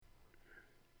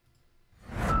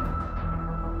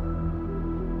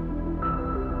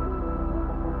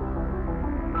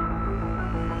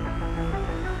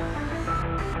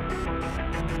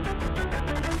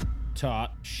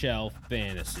Top Shelf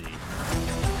Fantasy.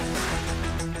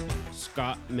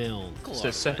 Scott Milne. So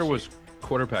center was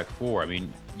quarterback 4. I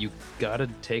mean, you gotta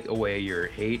take away your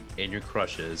hate and your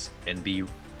crushes and be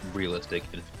realistic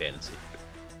in fantasy.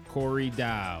 Corey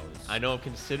Dowes. I know I'm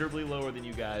considerably lower than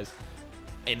you guys,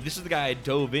 and this is the guy I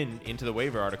dove into the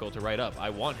waiver article to write up.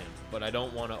 I want him, but I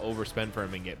don't want to overspend for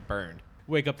him and get burned.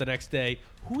 Wake up the next day.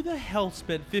 Who the hell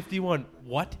spent 51?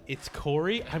 What? It's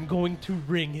Corey? I'm going to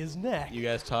wring his neck. You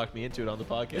guys talked me into it on the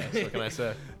podcast. What can I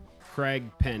say? Craig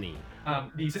Penny.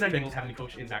 The Cincinnati Bengals have a new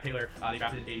coach in Zach Taylor. They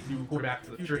drafted a new quarterback for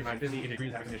the future in Ryan Finley. AJ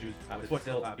Green's having some issues with his foot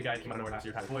still. Big guy came out of nowhere last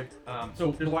year, Tyler Boyd.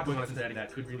 So there's a lot going on in Cincinnati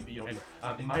that could really be, anyway.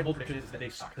 In my bold prediction is that they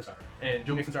suck to start. And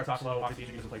Joe Mixon starts off slow. Obviously, AJ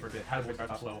Green doesn't play for a bit. Tyler Boyd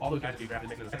starts off slow. All those guys that we drafted,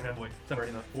 Mixon in the second round, Boyd somewhere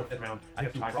in the 4th, 5th round. I think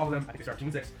it's too high for all of them. I think they start 2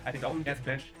 and 6. I think Dalton gets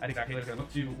benched. I think Zach Taylor's going to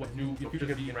look to what his new future is going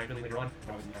to be in Ryan Finley later on.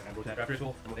 Obviously, I wrote that draft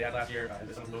school. And what they had last year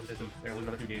is some of the system. They're going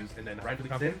to lose another 2 games. And then Ryan Finley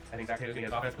comes in. I think Zach Taylor's going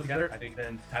to get his offense put together. I think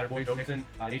then Tyler Boyd, Joe Mixon,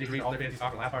 AJ Green, all their fantasy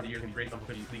stock in the last part of the year is going to be great. Some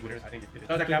could be league winners. I think if it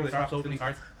does actually happen, they start off slow, Finley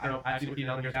starts. I don't know. I actually look at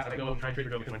Allen here's I might go and try and trade for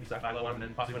Joe Mixon when he starts 5 low on him and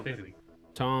then possibly win a fantasy league.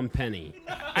 Tom Penny.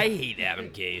 I hate Adam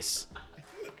Gase.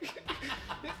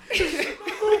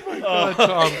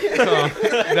 Tom,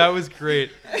 that was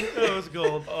great. That was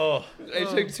gold. I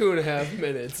took 2.5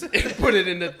 minutes and put it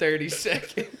into 30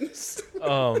 seconds.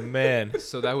 Oh, man.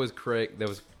 So that was Craig. That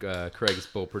was Craig's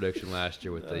bold prediction last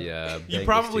year with the. You Bengals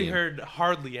probably team. heard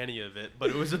hardly any of it, but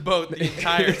it was about the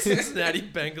entire Cincinnati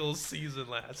Bengals season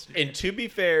last year. And to be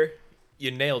fair,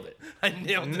 you nailed it. I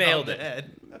nailed it Nailed on the it.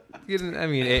 head. I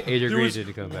mean, AJ Green was-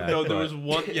 didn't come back. No, there but- was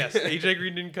one. Yes, AJ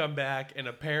Green didn't come back, and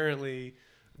apparently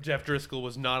Jeff Driscoll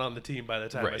was not on the team by the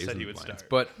time I Right, said he in would the Lions. start.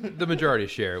 But the majority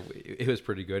share, it was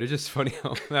pretty good. It's just funny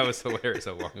how that was hilarious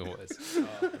how long it was.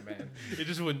 Oh, man. It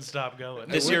just wouldn't stop going.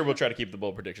 This year, we'll try to keep the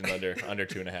bold predictions under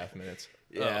 2.5 minutes.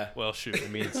 Yeah. Oh, well, shoot. I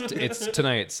mean, it's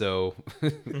tonight, so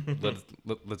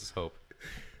let's hope.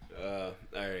 All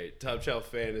right, Top Shelf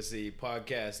Fantasy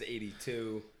Podcast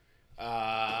 82,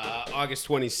 August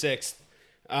 26th.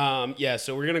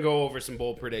 So we're gonna go over some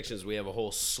bold predictions. We have a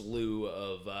whole slew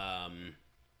of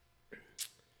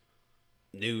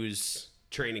news,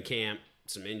 training camp,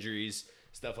 some injuries,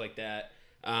 stuff like that.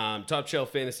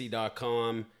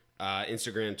 TopShelfFantasy.com,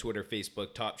 Instagram, Twitter,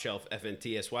 Facebook, Top Shelf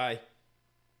FNTSY.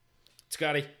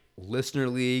 Scotty. Listener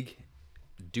League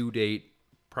due date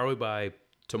probably by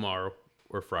tomorrow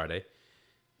or Friday.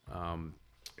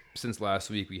 Since last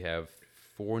week, we have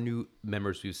 4 new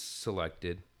members we've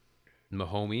selected.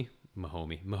 Mahoney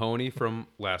from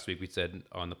last week we said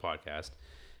on the podcast.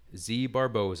 Z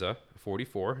Barboza,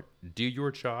 44, Do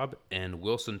Your Job, and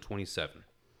Wilson, 27.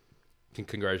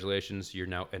 Congratulations, you're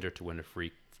now entered to win a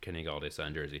free Kenny Galladay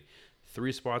signed jersey.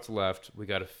 3 spots left. We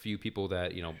got a few people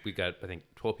that, we got, I think,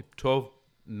 12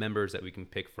 members that we can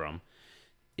pick from.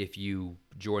 If you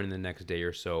join in the next day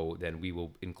or so, then we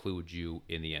will include you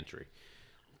in the entry.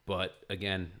 But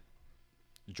again,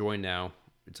 join now.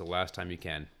 It's the last time you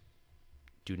can.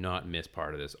 Do not miss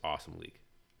part of this awesome league.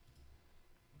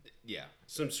 Yeah,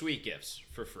 some sweet gifts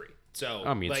for free. So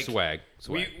I mean, swag.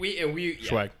 We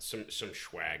Swag. some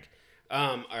swag.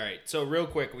 All right, so real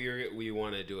quick, we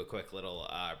want to do a quick little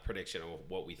prediction of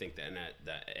what we think the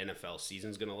NFL season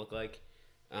is going to look like.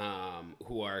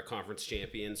 Who are conference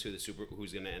champions? Who's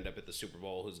going to end up at the Super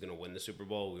Bowl? Who's going to win the Super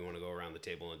Bowl? We want to go around the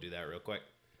table and do that real quick.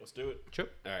 Let's do it. Sure.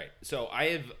 All right, so I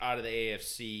have out of the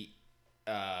AFC,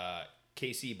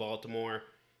 KC, Baltimore,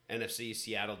 NFC,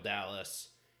 Seattle, Dallas.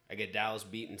 I get Dallas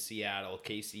beating Seattle,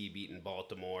 KC beating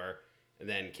Baltimore, and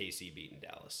then KC beating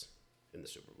Dallas in the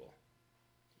Super Bowl.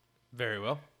 Very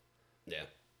well. Yeah.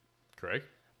 Craig?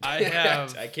 I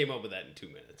have I came up with that in 2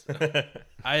 minutes.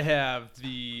 I have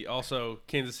the also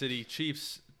Kansas City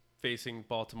Chiefs facing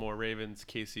Baltimore Ravens.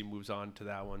 KC moves on to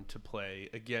that one to play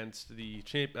against the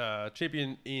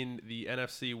champion in the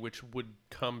NFC, which would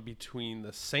come between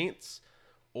the Saints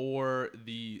or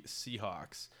the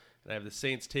Seahawks. And I have the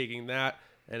Saints taking that,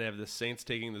 and I have the Saints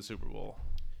taking the Super Bowl.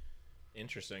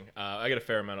 Interesting. I got a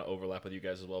fair amount of overlap with you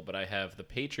guys as well, but I have the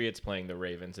Patriots playing the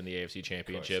Ravens in the AFC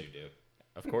Championship. Of course you do.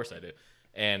 Of course I do.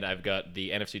 And I've got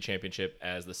the NFC Championship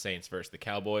as the Saints versus the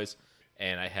Cowboys.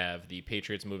 And I have the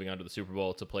Patriots moving on to the Super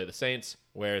Bowl to play the Saints,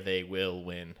 where they will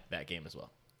win that game as well.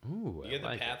 Ooh, You get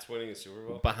the Pats winning the Super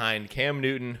Bowl? Behind Cam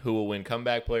Newton, who will win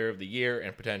Comeback Player of the Year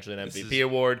and potentially an MVP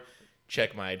award.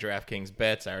 Check my DraftKings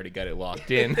bets. I already got it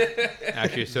locked in.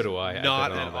 Actually, so do I.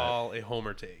 Not I bet on at that. all a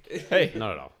homer take. Hey,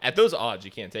 Not at all. at those odds,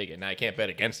 you can't take it. Now I can't bet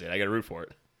against it. I got to root for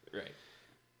it. Right.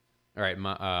 All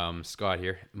right, Scott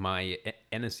here. My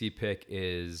NFC pick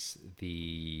is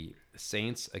the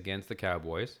Saints against the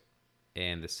Cowboys,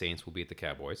 and the Saints will beat the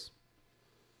Cowboys.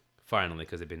 Finally,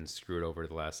 because they've been screwed over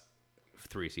the last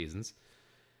 3 seasons.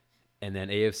 And then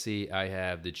AFC, I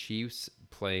have the Chiefs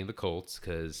playing the Colts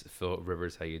because Phil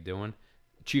Rivers, how you doing?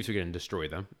 Chiefs are going to destroy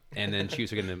them, and then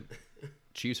Chiefs are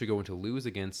going to lose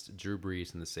against Drew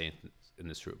Brees and the Saints in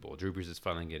the Super Bowl. Drew Brees is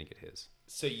finally going to get his.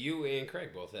 So you and Craig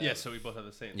both have. Yeah, so we both have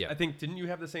the Saints. Yeah. I think, didn't you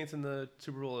have the Saints in the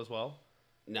Super Bowl as well?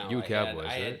 No, You I Cowboys,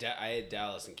 had, right? I had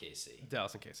Dallas and KC.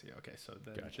 Dallas and KC. Okay, so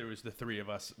then there was the 3 of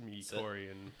us, me, So, Corey,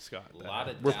 and Scott. A lot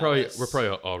of We're Dallas. probably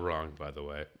all wrong, by the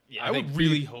way. Yeah, I would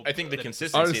really hope. I think the that-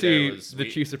 consistency Honestly, there was the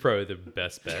Chiefs are probably the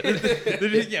best bet.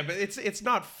 yeah, but it's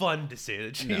not fun to say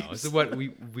the Chiefs. No, it's what we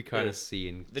kind of see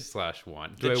in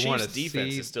 /1. Do The I want Chiefs' to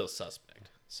defense see? is still suspect.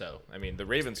 So I mean, the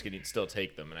Ravens can still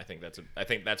take them, and I think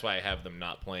that's why I have them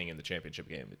not playing in the championship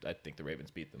game. I think the Ravens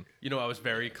beat them. You know, I was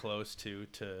very close to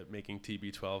making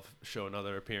TB12 show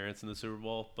another appearance in the Super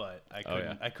Bowl, but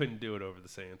I couldn't do it over the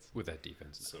Saints. With that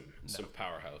defense. Some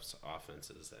powerhouse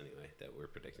offenses anyway that we're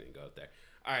predicting to go out there.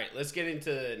 All right, let's get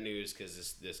into news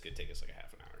because this could take us like a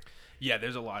half an hour. Yeah,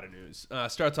 there's a lot of news.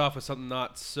 Starts off with something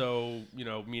not so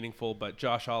meaningful, but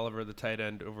Josh Oliver, the tight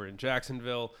end over in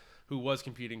Jacksonville, who was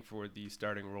competing for the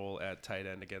starting role at tight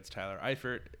end against Tyler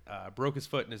Eifert, broke his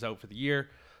foot and is out for the year,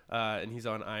 and he's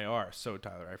on IR. So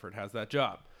Tyler Eifert has that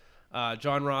job.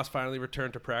 John Ross finally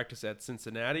returned to practice at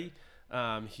Cincinnati.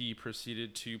 He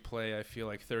proceeded to play, I feel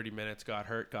like 30 minutes, got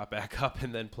hurt, got back up,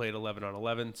 and then played 11 on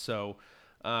 11. So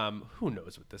who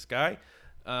knows with this guy?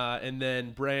 And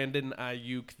then Brandon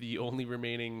Ayuk, the only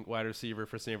remaining wide receiver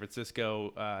for San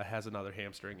Francisco, has another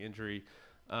hamstring injury.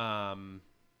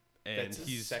 And That's his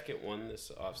he's second one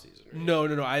this offseason, right?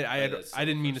 No. I that's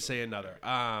didn't mean to first say another.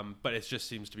 But it just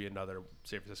seems to be another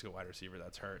San Francisco wide receiver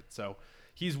that's hurt. So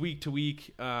he's week to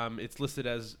week. It's listed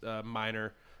as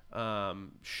minor.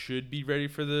 Should be ready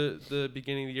for the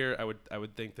beginning of the year. I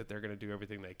would think that they're going to do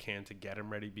everything they can to get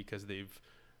him ready because they've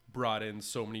brought in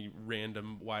so many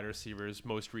random wide receivers.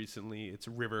 Most recently, it's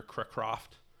River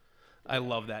Cracroft. I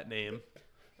love that name.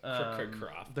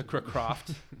 Cracroft. The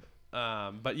Cracroft.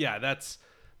 But yeah, that's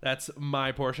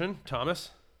my portion.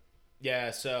 Thomas?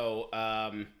 Yeah, so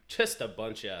just a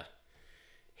bunch of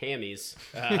hammies.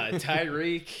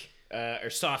 Tyreek, or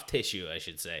soft tissue, I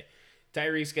should say.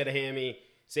 Tyreek's got a hammy.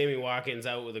 Sammy Watkins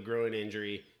out with a groin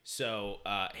injury. So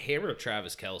hammer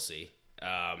Travis Kelce.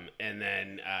 And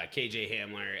then KJ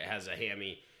Hamler has a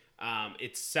hammy.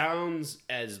 It sounds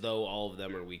as though all of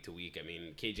them are week to week. I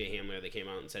mean, KJ Hamler, they came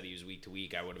out and said he was week to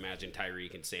week. I would imagine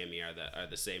Tyreek and Sammy are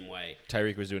the same way.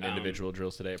 Tyreek was doing individual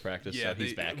drills today at practice, so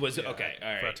he's back. Okay, all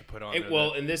right. Forgot to put on And, there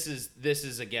well, that- and this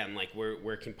is again like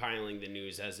we're compiling the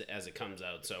news as it comes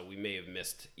out, so we may have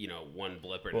missed one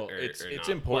blip or Well, or it's not.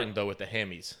 important though with the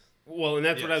hammies. Well, and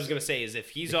that's what I was gonna say is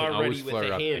if he's It can already always with a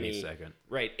flare up any hammy, second.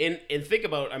 right? And think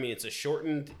about, I mean, it's a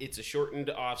shortened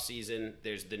off season.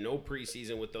 There's the no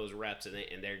preseason with those reps, and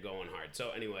they're going hard. So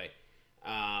anyway,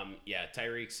 yeah,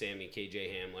 Tyreek, Sammy,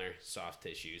 KJ Hamler, soft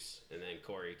tissues, and then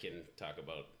Corey can talk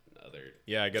about other.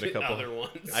 Yeah, I got a couple other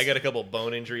ones. I got a couple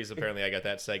bone injuries. Apparently, I got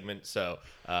that segment. So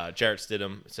Jarrett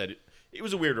Stidham said it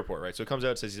was a weird report, right? So it comes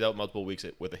out, says he's out multiple weeks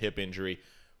with a hip injury.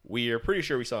 We are pretty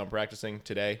sure we saw him practicing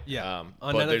today. Yeah, on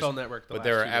but NFL Network. But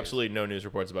there are absolutely no news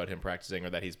reports about him practicing or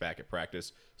that he's back at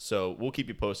practice. So we'll keep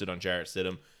you posted on Jarrett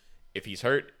Stidham. If he's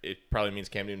hurt, it probably means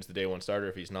Cam Newton's the day one starter.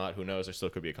 If he's not, who knows? There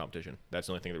still could be a competition. That's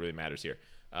the only thing that really matters here.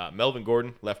 Melvin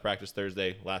Gordon left practice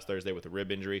last Thursday with a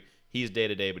rib injury. He's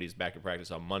day-to-day, but he's back at practice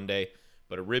on Monday.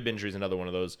 But a rib injury is another one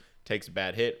of those. Takes a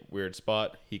bad hit, weird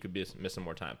spot. He could be missing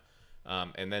more time.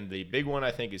 And then the big one,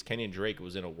 I think, is Kenyon Drake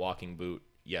was in a walking boot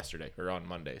yesterday or on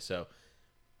Monday. So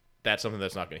that's something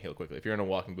that's not going to heal quickly. If you're in a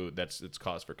walking boot, it's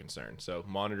cause for concern. So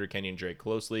monitor Kenyon Drake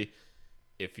closely.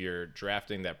 If you're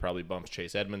drafting, that probably bumps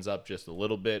Chase Edmonds up just a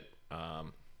little bit.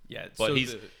 Yeah, But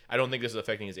so I don't think this is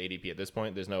affecting his ADP at this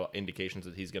point. There's no indications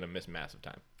that he's going to miss massive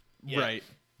time. right.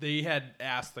 They had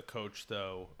asked the coach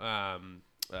though,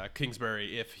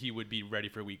 Kingsbury, if he would be ready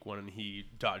for week 1, and he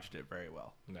dodged it very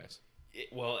well. Nice.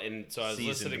 Well, and so I was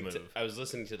Seasoned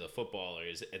listening to the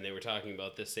footballers, and they were talking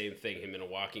about the same thing, him in a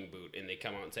walking boot, and they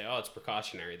come out and say, "Oh, it's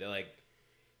precautionary." They're like,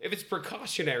 if it's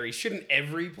precautionary, shouldn't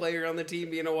every player on the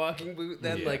team be in a walking boot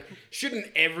then? Yeah. Like, shouldn't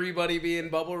everybody be in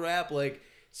bubble wrap? Like,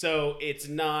 so it's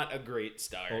not a great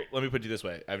start. Well, let me put it this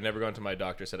way. I've never gone to my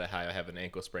doctor, said, hi, I have an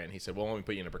ankle sprain. He said, well, let me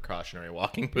put you in a precautionary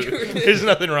walking boot. There's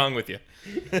nothing wrong with you.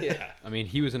 Yeah. I mean,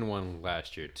 he was in one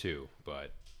last year too,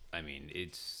 but I mean,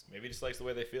 Maybe he just likes the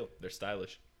way they feel. They're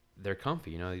stylish. they're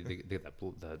comfy. You know, they get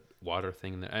that water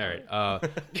thing in there. All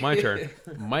right, my turn.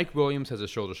 Mike Williams has a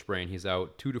shoulder sprain. He's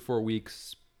out 2 to 4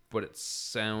 weeks, but it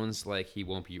sounds like he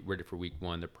won't be ready for week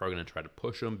 1. They're probably going to try to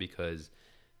push him because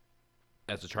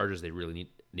as the Chargers, they really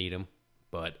need him.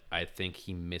 but I think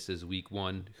he misses week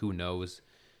 1. Who knows?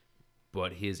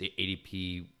 But his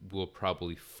ADP will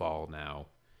probably fall now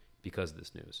because of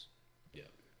this news. Yeah.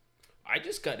 I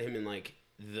just got him in like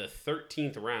the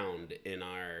 13th round in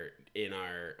our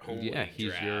home league he's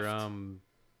draft. your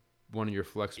one of your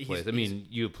flex plays. I mean,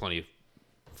 you have plenty of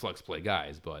flex play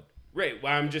guys, but Right.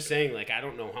 Well, I'm just saying, like, I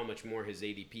don't know how much more his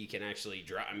ADP can actually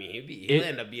drop. I mean, he'll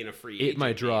end up being a free agent. it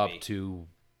might drop maybe. to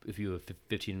if you have a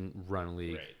 15 run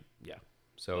league. Right. Yeah.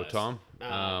 So Less. Tom,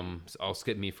 I'll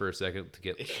skip me for a second to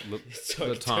get So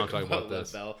let Tom talk about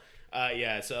this. Lev Bell.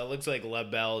 Yeah, so it looks like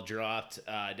Lev Bell dropped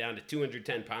down to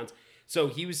 210 pounds. So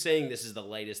he was saying this is the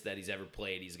lightest that he's ever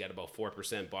played. He's got about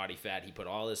 4% body fat. He put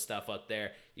all his stuff up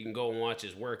there. You can go and watch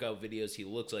his workout videos. He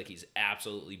looks like he's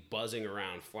absolutely buzzing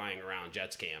around, flying around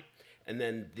Jets camp. And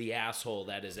then the asshole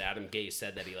that is Adam Gase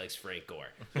said that he likes Frank Gore.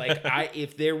 Like,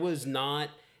 if there was not...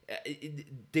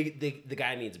 The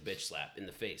guy needs a bitch slap in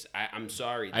the face. I'm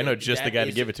sorry. I know just the guy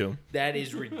to give it to him. That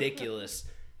is ridiculous.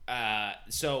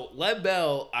 So Lev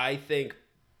Bell, I think,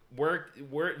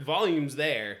 volume's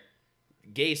there.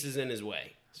 Gase is in his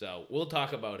way. So we'll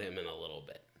talk about him in a little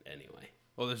bit anyway.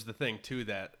 Well, there's the thing, too,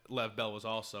 that Lev Bell was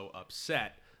also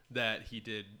upset that he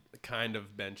did kind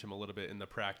of bench him a little bit in the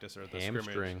practice or the scrimmage.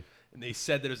 Hamstring. And they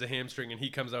said that it was a hamstring, and he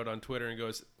comes out on Twitter and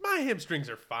goes, my hamstrings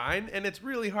are fine, and it's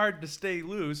really hard to stay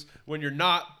loose when you're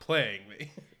not playing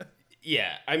me.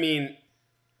 Yeah, I mean...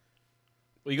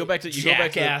 Well, you go back to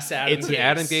Jackass Adam It's Gase.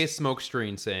 Adam Gase smoke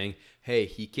screen saying, "Hey,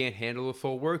 he can't handle a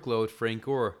full workload." Frank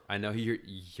Gore, I know you're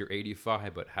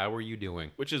 85, but how are you doing?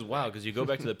 which is wild because you go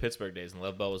back to the Pittsburgh days and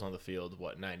Lev Bell was on the field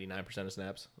 99% of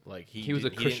snaps. Like He was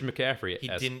a Christian McCaffrey. He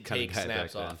as didn't kind of take guy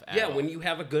snaps back then. off. At Yeah, all. when you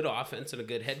have a good offense and a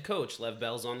good head coach, Lev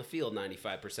Bell's on the field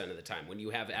 95% of the time. When you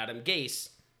have Adam Gase...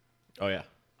 Oh yeah,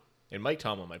 and Mike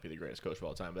Tomlin might be the greatest coach of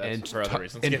all time, but that's And for other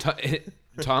reasons. And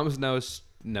Tom's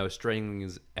now strangling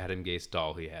his Adam Gase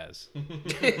doll he has.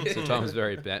 So Tom's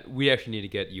very bad. We actually need to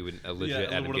get you a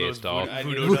legit Adam one of Gase those doll.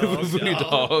 voodoo dolls. Voodoo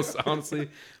dolls, honestly.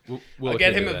 We'll I'll look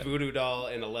get into him a that. voodoo doll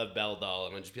and a Lev Bell doll,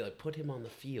 and I'll just be like, put him on the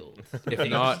field. If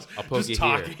not, I'll poke you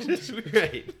here.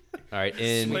 Right. All right,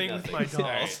 and Playing with my All dolls.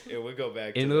 right, yeah, we'll go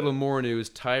back in to a little more news,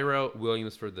 Tyrell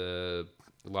Williams for the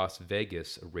Las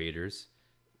Vegas Raiders.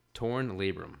 Torn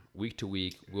labrum, week to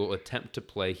week, will attempt to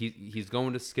play. He's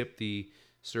going to skip the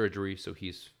surgery, so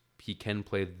he can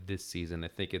play this season. I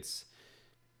think it's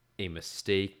a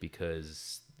mistake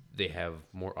because they have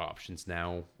more options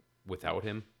now without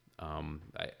him.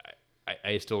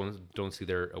 I still don't see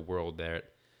there a world that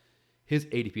his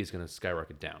ADP is going to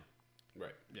skyrocket down,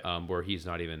 Right. where he's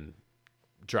not even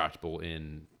draftable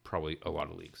in probably a lot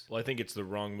of leagues. Well, I think it's the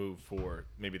wrong move for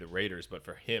maybe the Raiders, but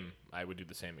for him, I would do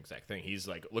the same exact thing. He's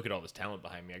like, look at all this talent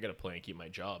behind me. I got to play and keep my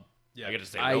job. Yeah. I got to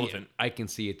stay relevant. I can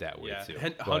see it that way Yeah, too.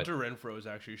 but- Hunter Renfro's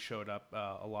actually showed up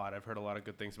a lot. I've heard a lot of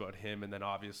good things about him, and then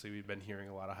obviously we've been hearing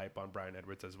a lot of hype on Bryan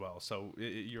Edwards as well. So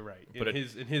you're right. But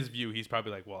In his view, he's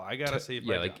probably like, well, I gotta save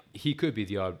my like job. he could be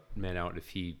the odd man out if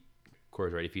he,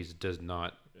 Corey's right, if he does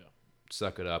not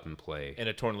suck it up and play. And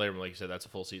a torn labrum, like you said, that's a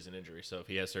full season injury. So if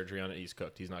he has surgery on it, he's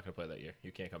cooked. He's not going to play that year.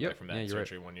 You can't come Yep. back from Yeah, that you're right.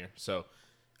 surgery 1 year. So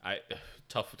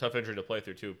tough injury to play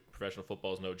through too. Professional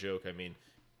football is no joke. I mean,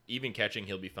 even catching,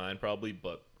 he'll be fine probably,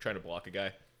 but trying to block a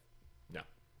guy,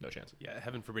 no chance. Yeah,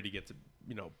 heaven forbid he gets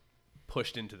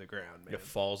pushed into the ground, man. If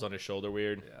falls on his shoulder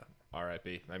weird, Yeah.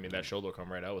 R.I.P. I mean, that shoulder will come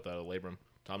right out without a labrum.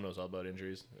 Tom knows all about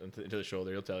injuries into the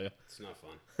shoulder. He'll tell you. It's not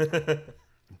fun.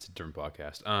 It's a different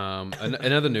podcast.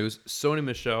 Another news: Sony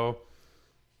Michel,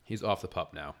 he's off the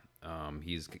pup now. I'm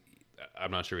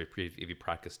not sure if he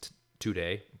practiced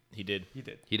today. He did. He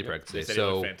did. He did practice They today. said he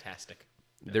So looked fantastic.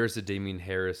 there's the Damien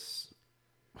Harris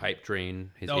hype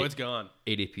train. His Oh, it's gone.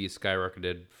 ADP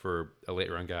skyrocketed for a late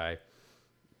round guy.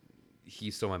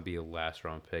 He still might be a last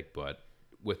round pick, but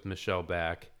with Michelle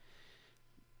back,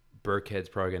 Burkhead's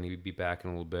probably going to be back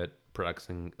in a little bit,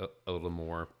 practicing a little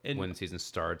more And- when the season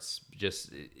starts.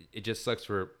 It just sucks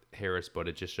for Harris, but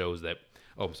it just shows that.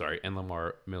 Oh, I'm sorry, and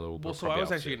Lamar Miller will. Well, so I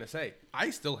was actually going to say,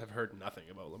 I still have heard nothing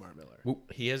about Lamar Miller.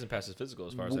 He hasn't passed his physical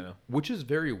as far as I know. Which is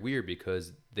very weird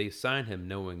because they signed him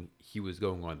knowing he was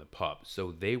going on the pup,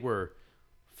 so they were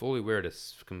fully aware to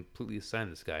completely sign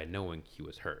this guy knowing he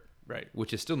was hurt. Right.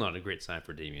 Which is still not a great sign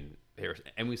for Damien Harris.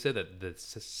 And we said that the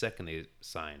second they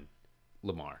signed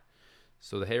Lamar.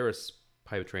 So the Harris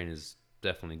pipe train is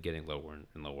definitely getting lower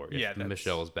and lower. If Yeah, that's-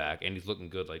 Michelle is back, and he's looking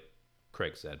good, like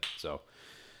Craig said. So,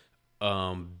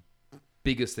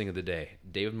 biggest thing of the day,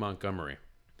 David Montgomery,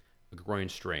 a groin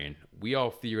strain. We all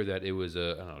fear that it was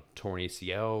a torn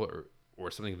ACL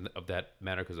or something of that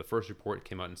matter because the first report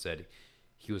came out and said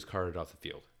he was carted off the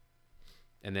field.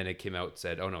 And then it came out,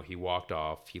 said, oh no, he walked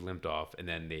off, he limped off, and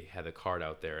then they had the cart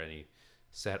out there, and he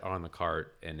sat on the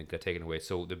cart, and it got taken away.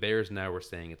 So the Bears now were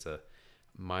saying it's a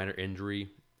minor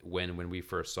injury. When we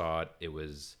first saw it, it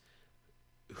was,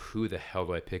 who the hell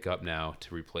do I pick up now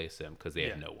to replace him? Because they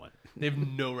had no one. They have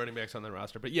no running backs on their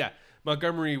roster. But yeah,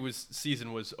 Montgomery's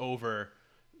season was over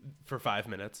for 5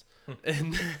 minutes,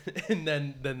 and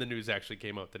then the news actually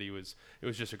came out that it was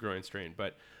just a groin strain.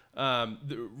 But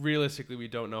realistically, we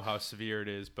don't know how severe it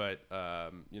is. But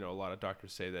a lot of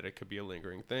doctors say that it could be a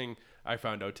lingering thing. I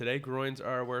found out today groins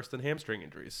are worse than hamstring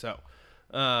injuries. So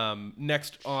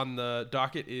next on the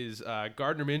docket is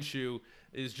Gardner Minshew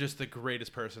is just the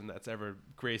greatest person that's ever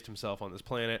graced himself on this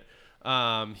planet.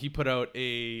 He put out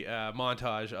a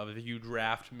montage of, if you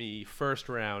draft me first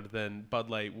round, then Bud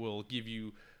Light will give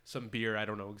you some beer. I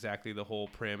don't know exactly the whole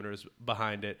parameters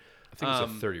behind it. I think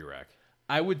it's a 30 rack.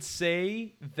 I would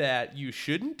say that you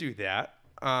shouldn't do that.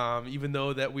 Even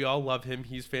though that we all love him,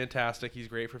 he's fantastic. He's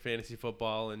great for fantasy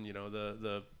football and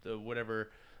the whatever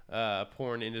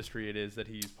porn industry it is that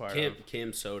he's part of.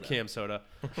 Cam Soda. Cam Soda.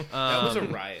 That was a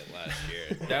riot last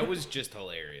year. That was just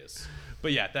hilarious.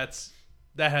 But yeah,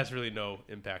 that has really no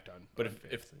impact on. But on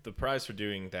if the prize for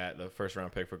doing that, the first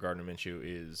round pick for Gardner Minshew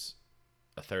is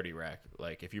a 30 rack,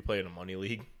 like if you play in a money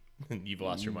league, you've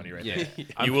lost your money right there.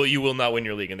 You will not win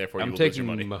your league, and therefore you I'm will lose your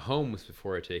taking money. Mahomes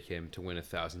before I take him to win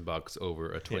 $1,000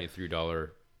 over a $23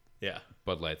 Yeah,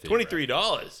 Bud Light. 30 rack.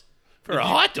 $23 for a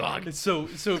hot dog. So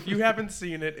if you haven't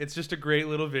seen it, it's just a great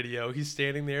little video. He's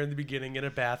standing there in the beginning in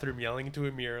a bathroom yelling into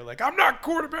a mirror like, "I'm not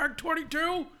quarterback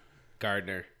 22."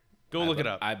 Gardner. Go look it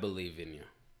up. I believe in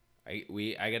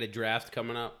you. I got a draft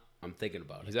coming up. I'm thinking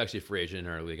about He's it. actually a free agent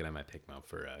in our league, and I might pick him up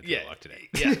for Yeah. luck today.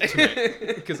 Yeah.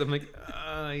 Because I'm like,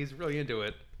 he's really into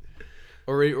it.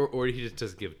 Or he just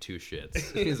doesn't give two shits.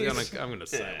 He's like, I'm gonna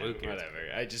sign. Who cares?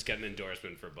 Whatever. I just got an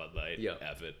endorsement for Bud Light. Yeah.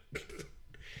 F it.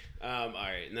 All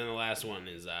right. And then the last one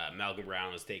is Malcolm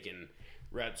Brown has taken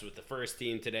reps with the first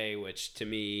team today, which to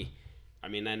me, I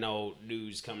mean, I know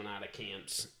news coming out of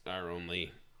camps are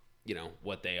only,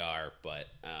 what they are, but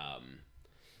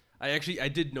I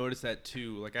did notice that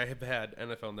too. Like, I have had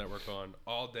NFL Network on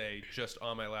all day, just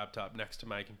on my laptop next to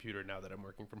my computer. Now that I'm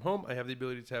working from home, I have the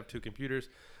ability to have two computers,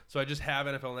 so I just have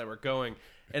NFL Network going.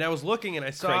 And I was looking, and I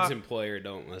saw Craig's employer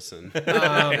don't listen.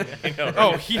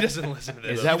 oh, he doesn't listen to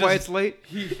this. Is that why it's late?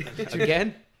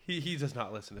 Again? He does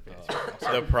not listen to fantasy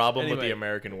football. The problem with Anyway. the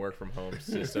American work from home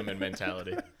system and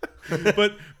mentality.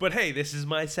 But hey, this is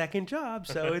my second job,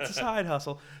 so it's a side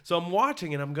hustle. So I'm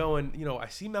watching and I'm going, I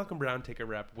see Malcolm Brown take a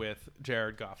rep with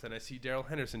Jared Goff, and I see Darrell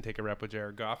Henderson take a rep with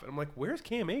Jared Goff, and I'm like, where's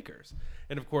Cam Akers?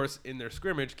 And of course, in their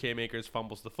scrimmage, Cam Akers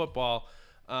fumbles the football.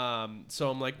 So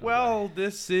I'm like, well,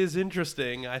 this is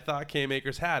interesting. I thought Cam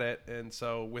Akers had it, and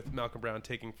so with Malcolm Brown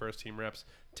taking first team reps,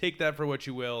 take that for what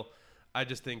you will. I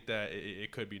just think that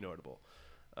it could be notable.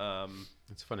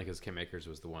 It's funny because Cam Akers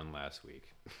was the one last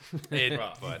week.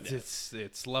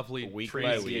 It's lovely Week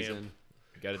by week. Preseason.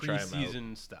 Got to try them out.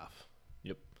 preseason stuff.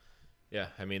 Yep. Yeah,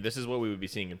 I mean, this is what we would be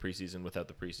seeing in preseason without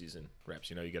the preseason reps.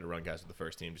 You got to run guys with the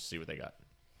first team just to see what they got.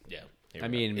 Yeah. Here I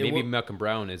we go. mean, maybe Malcolm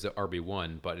Brown is an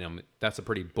RB1, but that's a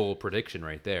pretty bold prediction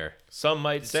right there. some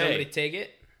might Did say somebody take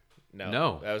it?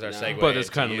 No. That was our segue. But it's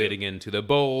kind of into you. leading into the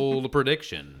bold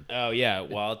prediction. Oh, yeah.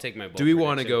 Well, I'll take my bold Do we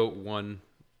want to prediction. go one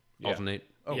Yeah. alternate?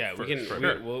 Yeah, we can.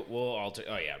 sure. We'll alter.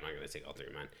 Oh yeah, I'm not gonna take all three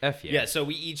of mine. F yeah. Yeah. So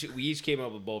we each came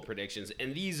up with bold predictions,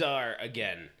 and these are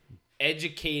again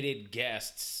educated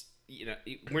guests.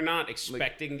 We're not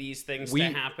expecting these things to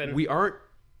happen. We aren't.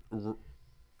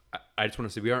 I just want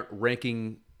to say we aren't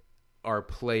ranking our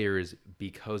players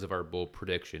because of our bold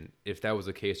prediction. If that was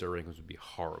the case, our rankings would be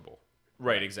horrible.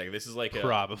 Right, exactly. This is like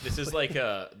Probably.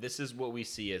 this is what we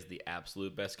see as the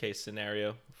absolute best case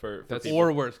scenario for That's- people.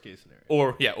 Or worst case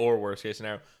scenario. or worst case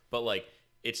scenario. But like,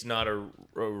 it's not a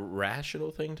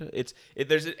rational thing to. It's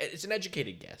an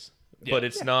educated guess, but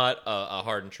it's not a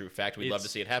hard and true fact. We'd love to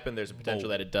It's see it happen. There's a potential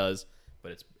bold. that it does,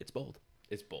 but it's bold.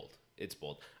 It's bold. It's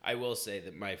bold. I will say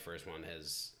that my first one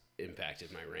has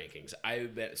impacted my rankings. I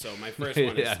bet. So my first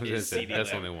one Yeah, I was gonna is say, CD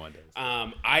that's Lamb. only one. Does.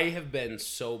 I have been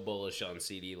so bullish on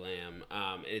CD Lamb.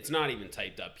 It's not even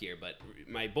typed up here, but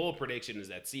my bold prediction is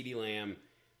that CD Lamb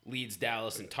leads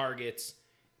Dallas in targets,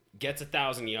 gets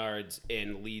 1,000 yards,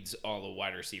 and leads all the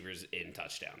wide receivers in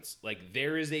touchdowns. Like,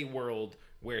 there is a world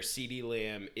where CD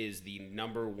Lamb is the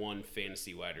number one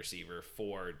fantasy wide receiver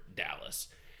for Dallas.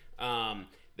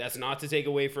 That's not to take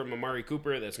away from Amari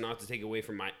Cooper. That's not to take away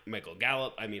from Michael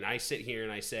Gallup. I mean, I sit here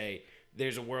and I say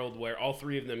there's a world where all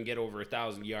three of them get over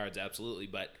 1,000 yards, absolutely.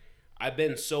 But I've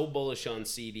been so bullish on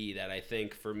CD that I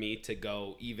think for me to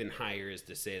go even higher is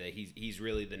to say that he's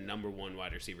really the number one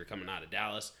wide receiver coming out of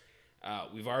Dallas.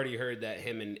 We've already heard that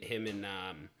him and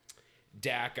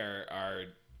Dak are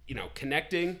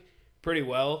connecting pretty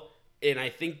well. And I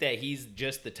think that he's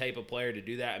just the type of player to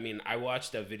do that. I mean, I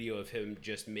watched a video of him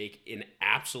just make an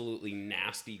absolutely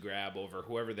nasty grab over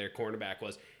whoever their cornerback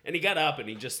was. And he got up and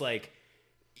he just like,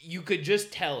 you could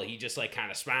just tell he just like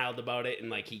kind of smiled about it and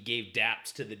like he gave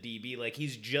daps to the DB. Like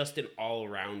he's just an all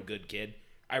around good kid.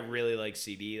 I really like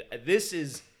CD. This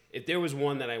is, if there was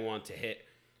one that I want to hit,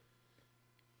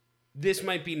 this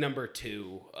might be number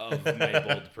 2 of my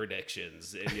bold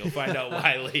predictions, and you'll find out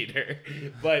why later.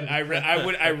 But I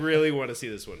really want to see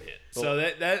this one hit. So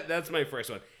that's my first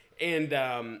one. And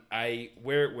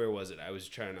where was it? I was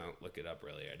trying to look it up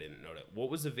earlier. I didn't note it. What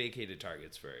was the vacated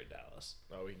targets for Dallas?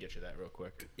 Oh, we can get you that real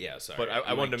quick. Yeah, sorry. But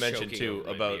I wanted to mention too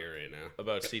about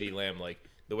right CeeDee Lamb, like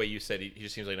the way you said he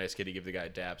just seems like a nice kid to give the guy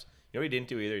daps. You know what he didn't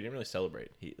do either? He didn't really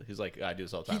celebrate. He's like, I do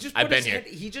this all the time. I've been here.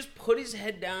 He just put his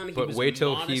head down. But wait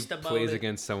till he about plays it.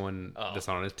 against someone that's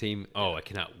on his team. Oh, I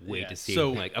cannot wait to see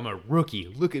So- him. Like, I'm a rookie.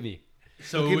 Look at me.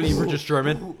 So Look it at me, was, Richard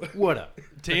Sherman. What up?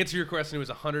 to answer your question, it was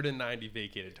 190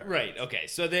 vacated targets. Right. Okay.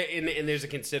 So there and there's a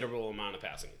considerable amount of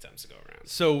passing attempts to go around.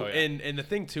 So Oh, yeah. and the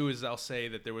thing too is I'll say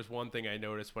that there was one thing I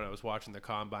noticed when I was watching the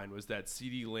combine was that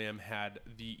CeeDee Lamb had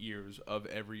the ears of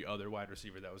every other wide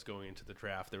receiver that was going into the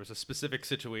draft. There was a specific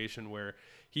situation where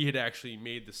he had actually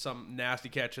made some nasty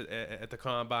catch at the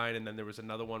combine, and then there was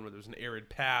another one where there was an arid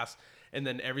pass, and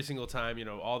then every single time,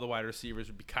 all the wide receivers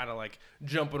would be kind of like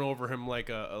jumping over him like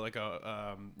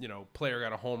a player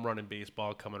got a home run in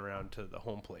baseball coming around to the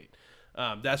home plate.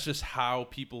 That's just how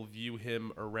people view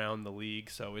him around the league.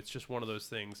 So it's just one of those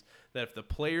things that if the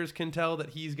players can tell that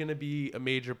he's going to be a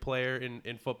major player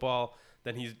in football,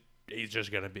 then he's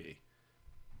just going to be.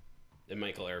 And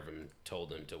Michael Irvin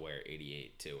told him to wear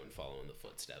 88 too and follow in the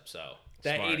footsteps. So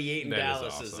that Smart. 88 in That is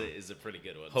Dallas awesome. is a pretty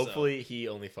good one. Hopefully, he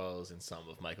only follows in some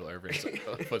of Michael Irvin's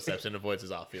footsteps and avoids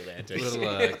his off-field antics.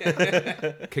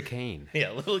 Little cocaine.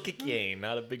 Yeah, a little cocaine.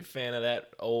 Not a big fan of that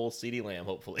old CeeDee Lamb,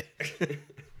 hopefully. All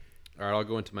right, I'll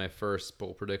go into my first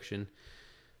bold prediction.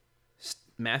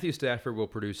 Matthew Stafford will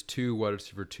produce 2 wide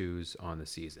receiver 2s on the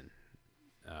season.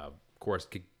 Of course,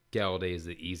 Galladay is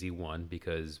the easy one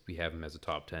because we have him as a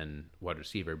top 10 wide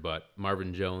receiver, but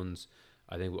Marvin Jones,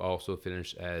 I think, will also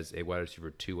finish as a wide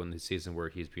receiver 2 on the season where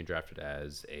he's being drafted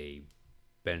as a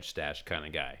bench stash kind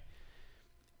of guy.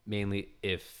 Mainly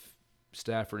if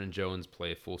Stafford and Jones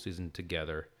play a full season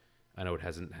together. I know it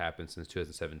hasn't happened since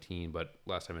 2017, but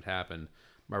last time it happened,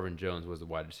 Marvin Jones was the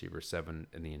wide receiver 7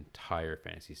 in the entire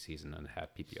fantasy season on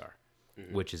half PPR,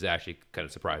 which is actually kind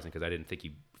of surprising because I didn't think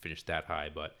he finished that high,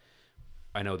 but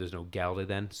I know there's no Galladay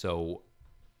then, so,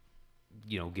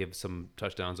 give some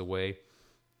touchdowns away.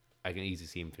 I can easily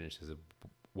see him finish as a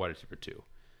wide receiver 2.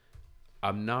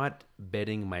 I'm not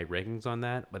betting my rankings on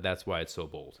that, but that's why it's so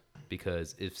bold.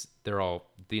 Because if the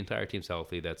entire team's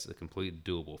healthy, that's a complete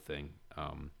doable thing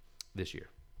this year.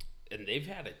 And they've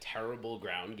had a terrible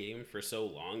ground game for so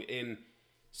long. And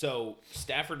so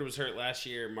Stafford was hurt last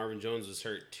year. Marvin Jones was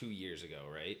hurt 2 years ago,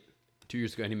 right? 2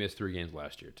 years ago, and he missed 3 games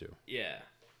last year, too. Yeah.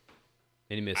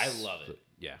 And he missed. I love it.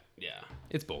 Yeah. Yeah.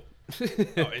 It's bold.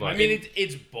 I mean,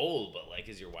 it's bold, but like,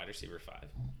 is your wide receiver 5?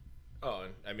 Oh,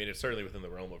 and I mean, it's certainly within the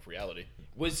realm of reality.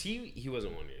 Was he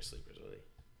wasn't one of your sleepers, was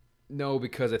he? No,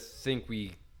 because I think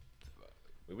we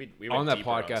We on went that deeper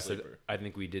on podcast, sleeper. I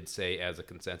think we did say as a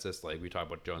consensus, like we talked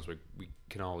about Jones, we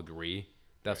can all agree.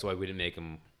 That's why we didn't make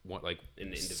him like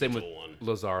An same with individual one.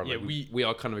 Lazard. Yeah, Like we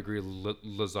all kind of agree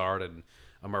Lazard and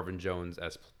Marvin Jones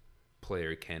as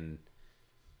player can,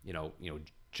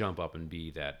 jump up and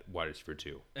be that wide receiver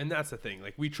 2. And that's the thing.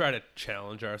 Like, we try to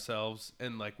challenge ourselves,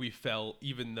 and like we felt,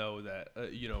 even though that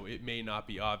it may not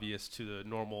be obvious to the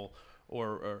normal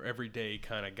or everyday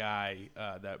kind of guy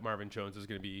that Marvin Jones is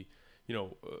going to be,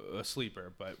 a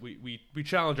sleeper. But we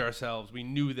challenge ourselves. We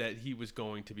knew that he was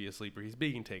going to be a sleeper. He's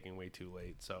being taken way too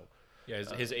late. So Yeah,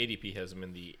 his ADP has him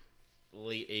in the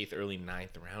late 8th, early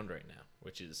 9th round right now,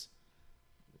 which is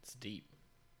it's deep.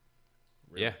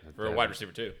 Yeah, For a wide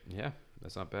receiver too, Yeah,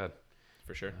 that's not bad.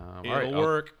 for sure. All it'll right,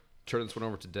 work. turn this one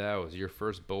over to Dow. Is your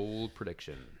first bold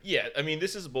prediction? Yeah, I mean,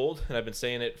 this is bold, and I've been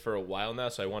saying it for a while now,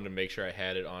 so I wanted to make sure I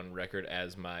had it on record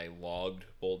as my logged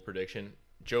bold prediction.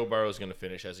 Joe Burrow is going to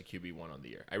finish as a QB1 on the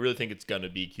year. I really think it's going to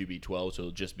be QB12, so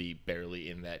he'll just be barely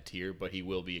in that tier, but he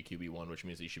will be a QB1, which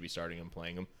means he should be starting him,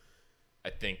 playing him.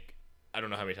 I don't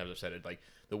know how many times I've said it, like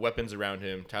the weapons around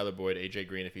him, Tyler Boyd, AJ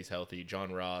Green if he's healthy,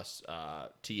 John Ross,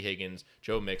 T. Higgins,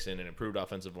 Joe Mixon, an improved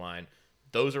offensive line.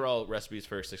 Those are all recipes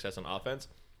for success on offense.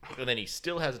 and then he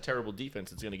still has a terrible defense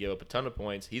that's going to give up a ton of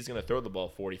points. He's going to throw the ball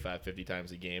 45, 50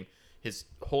 times a game. His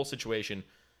whole situation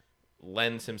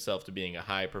lends himself to being a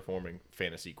high-performing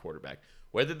fantasy quarterback.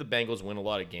 Whether the Bengals win a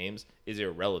lot of games is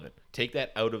irrelevant. Take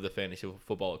that out of the fantasy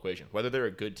football equation. Whether they're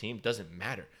a good team doesn't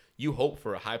matter. You hope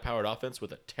for a high-powered offense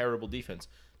with a terrible defense.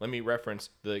 Let me reference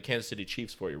the Kansas City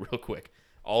Chiefs for you real quick.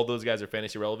 All those guys are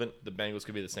fantasy relevant. The Bengals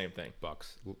could be the same thing.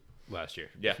 Bucks last year.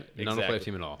 Yeah, Not a exactly. playoff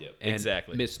team at all. Yep. And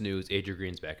Exactly. Missed news, Adrian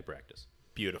Green's back at practice.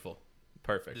 Beautiful.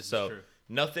 Perfect. This is So true.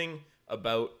 nothing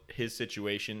about his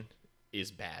situation is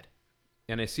bad.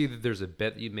 And I see that there's a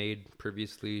bet that you made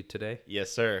previously today.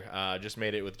 Yes, sir. Just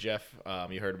made it with Jeff.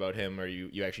 You heard about him, or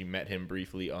you actually met him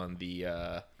briefly on the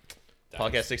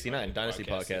Podcast 69, Dynasty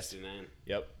Podcast. 69.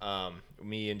 Yep.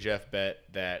 Me and Jeff bet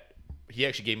that he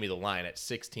actually gave me the line at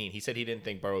 16. He said he didn't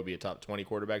think Burrow would be a top 20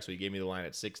 quarterback, so he gave me the line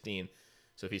at 16.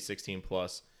 So if he's 16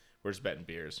 plus, we're just betting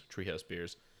beers, Treehouse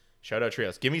beers. Shout out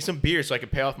Treehouse. Give me some beers so I can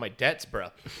pay off my debts, bro.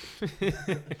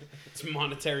 It's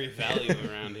monetary value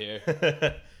around here.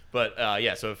 But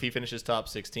yeah, so if he finishes top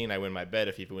 16, I win my bet.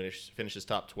 If he finishes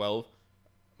top 12,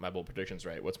 my bold prediction's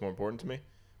right. What's more important to me?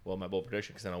 Well, my bold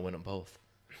prediction, because then I'll win them both.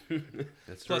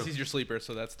 That's Plus, he's your sleeper,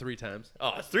 so that's 3 times.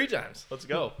 Oh, it's 3 times. Let's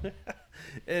go.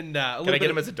 And Can I get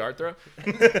him as a dart throw?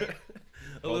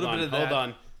 Hold on, hold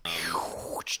on.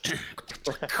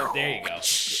 There you go.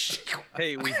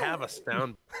 Hey, we have a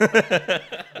sound.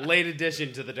 Late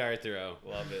addition to the dart throw.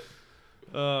 Love it.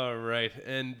 All right,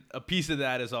 and a piece of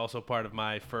that is also part of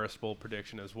my first bold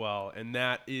prediction as well, and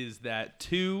that is that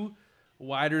 2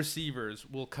 wide receivers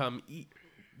will come.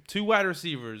 2 wide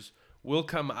receivers will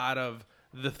come out of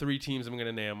the 3 teams I'm going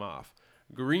to name off.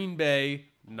 Green Bay,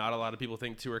 not a lot of people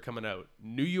think 2 are coming out.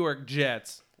 New York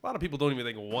Jets, a lot of people don't even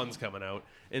think 1's coming out.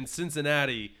 And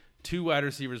Cincinnati, 2 wide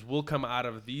receivers will come out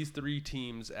of these 3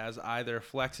 teams as either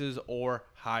flexes or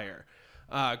higher.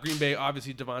 Green Bay,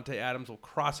 obviously, Devontae Adams will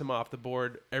cross him off the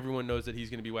board. Everyone knows that he's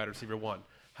going to be wide receiver 1.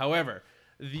 However,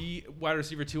 the wide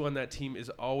receiver 2 on that team is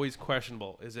always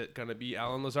questionable. Is it going to be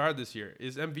Alan Lazard this year?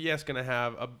 Is MVS going to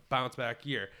have a bounce back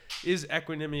year? Is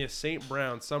Equanimous St.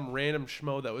 Brown, some random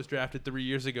schmo that was drafted 3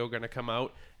 years ago, going to come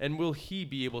out? And will he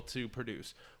be able to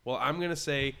produce? Well, I'm going to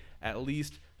say at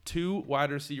least 2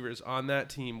 wide receivers on that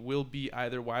team will be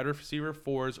either wide receiver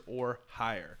 4s or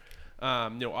higher.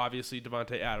 Obviously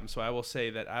Devontae Adams. So I will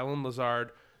say that Alan Lazard,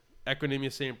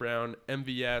 Equanimous St. Brown,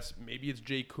 MVS, maybe it's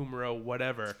Jay Kumaro,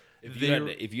 whatever.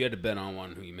 If you had to bet on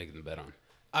one, who are you making the bet on?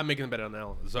 I'm making the bet on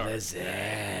Alan Lazard. Lizard,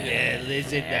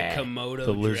 the Komodo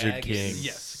The Lizard Dragon. King.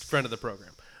 Yes, friend of the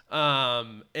program.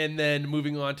 And then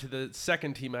moving on to the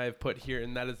second team I have put here,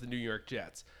 and that is the New York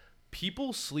Jets.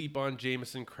 People sleep on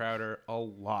Jamison Crowder a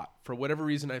lot. For whatever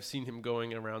reason, I've seen him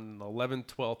going around the 11th,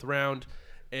 12th round.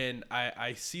 And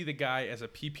I see the guy as a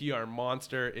PPR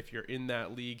monster. If you're in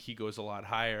that league, he goes a lot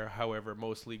higher. However,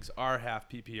 most leagues are half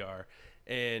PPR.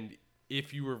 And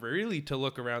if you were really to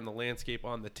look around the landscape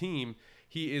on the team,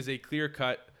 he is a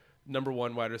clear-cut number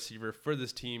 1 wide receiver for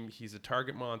this team. He's a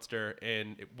target monster.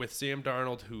 And with Sam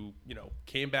Darnold, who,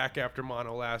 came back after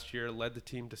mono last year, led the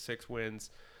team to 6 wins,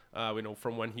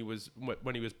 from when he was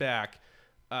back.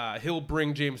 He'll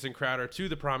bring Jamison Crowder to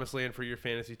the promised land for your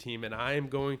fantasy team, and I am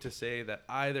going to say that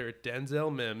either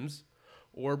Denzel Mims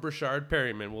or Brashard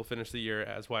Perryman will finish the year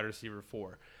as wide receiver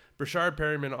 4. Brashard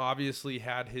Perryman obviously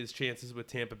had his chances with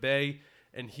Tampa Bay,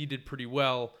 and he did pretty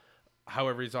well.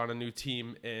 However, he's on a new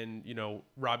team, and,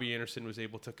 Robbie Anderson was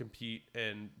able to compete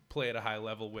and play at a high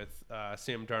level with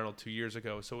Sam Darnold 2 years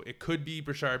ago. So it could be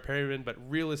Brashard Perryman, but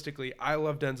realistically, I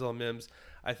love Denzel Mims.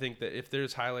 I think that if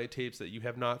there's highlight tapes that you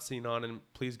have not seen on him,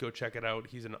 please go check it out.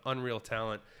 He's an unreal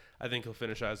talent. I think he'll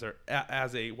finish as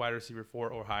a wide receiver 4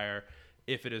 or higher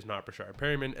if it is not Brashard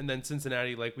Perryman. And then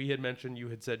Cincinnati, like we had mentioned, you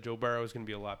had said Joe Burrow is going to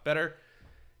be a lot better.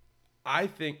 I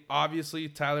think, obviously,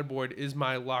 Tyler Boyd is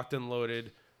my locked and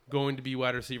loaded going to be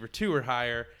wide receiver 2 or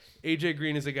higher. AJ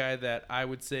Green is a guy that I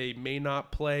would say may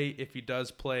not play. If he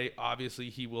does play, obviously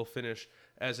he will finish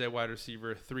as a wide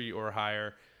receiver 3 or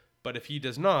higher. But if he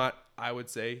does not, I would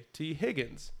say T.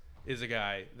 Higgins is a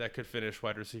guy that could finish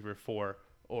wide receiver 4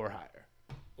 or higher.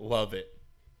 Love it.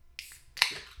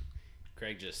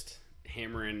 Craig just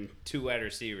hammering 2 wide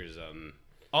receivers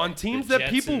On teams The that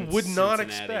Jets people and would not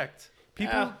Cincinnati. expect.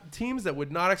 Yeah. Teams that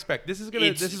would not expect. This is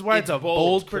why it's a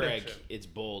bold Craig. prediction. It's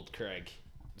bold, Craig.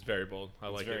 It's very bold. I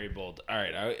like It's very it. bold. All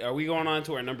right, are we going on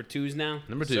to our number 2s now?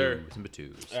 Number 2. Sir. Number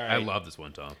 2s. All right. I love this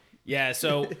one, Tom. Yeah,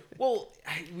 so,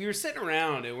 we were sitting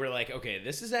around and we're like, okay,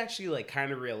 this is actually like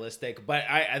kind of realistic, but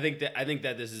I think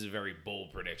that this is a very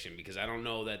bold prediction because I don't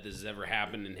know that this has ever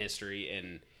happened in history,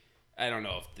 and I don't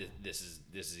know if this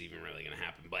is even really going to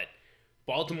happen. But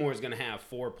Baltimore is going to have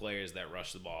 4 players that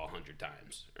rush the ball 100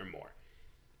 times or more.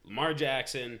 Lamar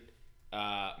Jackson,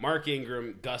 Mark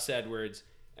Ingram, Gus Edwards,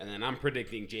 and then I'm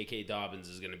predicting J.K. Dobbins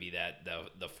is going to be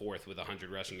the fourth with 100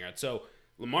 rushing yards. So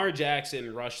Lamar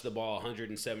Jackson rushed the ball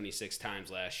 176 times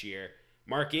last year.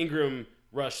 Mark Ingram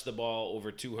rushed the ball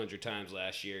over 200 times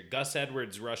last year. Gus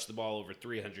Edwards rushed the ball over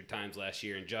 300 times last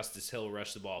year, and Justice Hill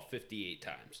rushed the ball 58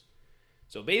 times.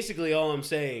 So basically all I'm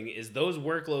saying is those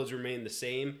workloads remain the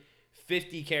same.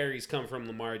 50 carries come from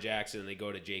Lamar Jackson, and they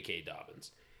go to J.K.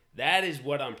 Dobbins. That is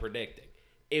what I'm predicting.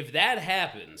 If that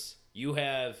happens, you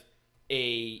have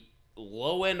a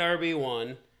low-end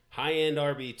RB1, high-end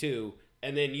RB2,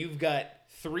 and then you've got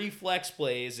 3 flex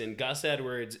plays in Gus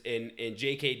Edwards and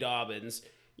J.K. Dobbins,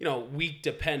 week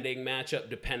depending, matchup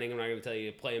depending. I'm not going to tell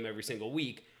you to play them every single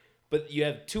week. But you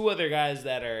have 2 other guys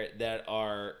that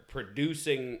are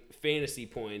producing fantasy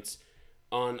points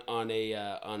on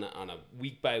a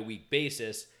week by week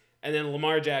basis, and then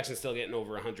Lamar Jackson still getting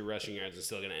over 100 rushing yards and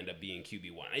still going to end up being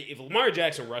QB1. If Lamar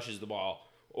Jackson rushes the ball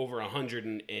over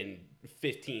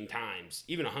 115 times,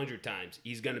 even 100 times,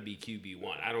 he's going to be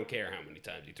QB1. I don't care how many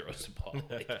times he throws the ball.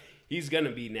 He's going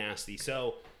to be nasty.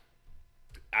 So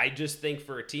I just think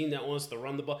for a team that wants to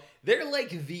run the ball, they're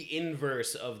like the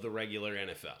inverse of the regular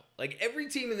NFL. Like every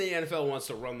team in the NFL wants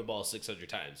to run the ball 600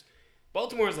 times.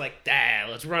 Baltimore's like,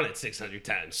 let's run it 600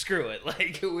 times. Screw it.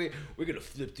 Like we're going to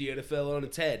flip the NFL on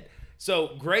its head.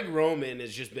 So Greg Roman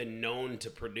has just been known to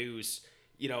produce,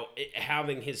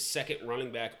 having his second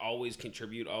running back always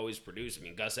contribute, always produce. I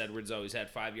mean, Gus Edwards always had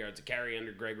 5 yards of carry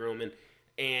under Greg Roman,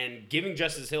 and giving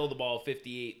Justice Hill the ball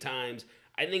 58 times.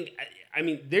 I mean,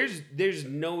 there's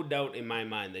no doubt in my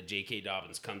mind that J.K.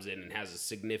 Dobbins comes in and has a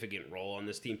significant role on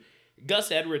this team.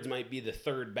 Gus Edwards might be the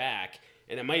third back,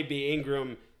 and it might be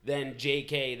Ingram, then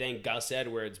J.K., then Gus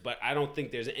Edwards, but I don't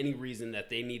think there's any reason that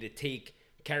they need to take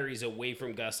carries away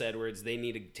from Gus Edwards. They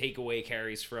need to take away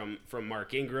carries from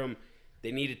Mark Ingram.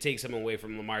 They need to take some away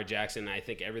from Lamar Jackson. I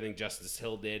think everything Justice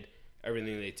Hill did,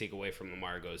 everything they take away from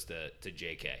Lamar goes to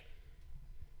J.K.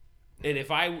 And if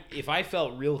I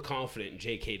felt real confident in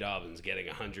J.K. Dobbins getting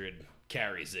 100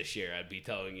 carries this year, I'd be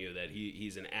telling you that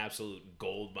he's an absolute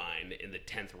gold mine in the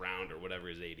 10th round or whatever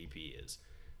his ADP is.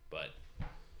 But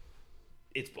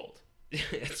it's bold.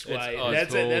 That's why,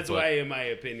 in my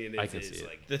opinion, it's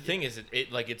like the thing is,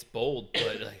 it's bold,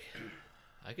 but like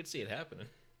I could see it happening.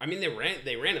 I mean, they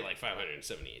ran it like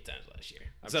 578 times last year.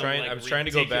 I was trying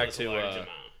to go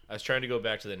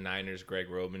back to the Niners Greg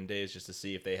Roman days just to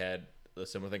see if they had a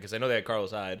similar thing, because I know they had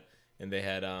Carlos Hyde and they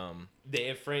had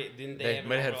Frank. Didn't they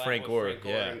might have had Frank Gore,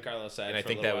 yeah, and Carlos Hyde, and I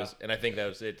think that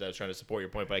was it. I was trying to support your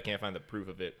point, but I can't find the proof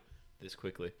of it this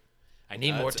quickly. I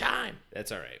need more time.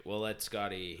 That's all right. We'll let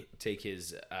Scotty take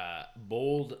his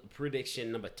bold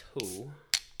prediction number 2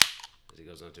 as he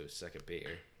goes on to his second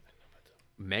beer.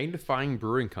 Magnifying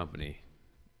Brewing Company.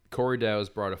 Corey Dow's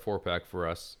brought a 4-pack for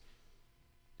us.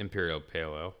 Imperial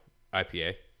Pale Ale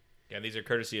IPA. Yeah, these are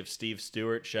courtesy of Steve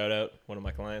Stewart. Shout out, one of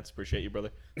my clients. Appreciate you, brother.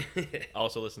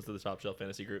 Also listens to the Top Shelf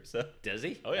Fantasy group. So does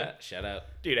he? Oh yeah. Shout out,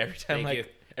 dude. Every time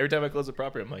I close the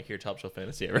property, I'm like, here, Top Shelf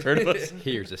Fantasy. Ever heard of us?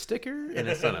 Here's a sticker and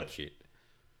a sign-up sheet.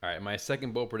 All right, my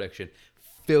second bold prediction: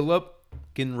 Phillip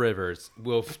Rivers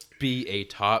will be a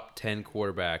top 10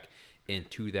 quarterback in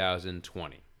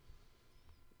 2020.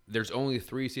 There's only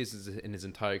 3 seasons in his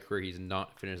entire career he's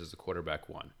not finished as a quarterback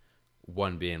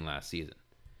one being last season,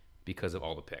 because of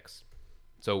all the picks.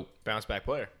 So bounce back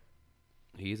player.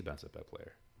 He's a bounce back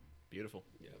player. Beautiful.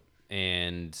 Yeah.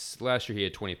 And last year he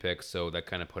had 20 picks, so that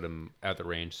kind of put him out the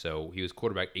range. So he was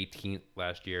quarterback 18th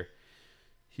last year.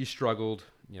 He struggled,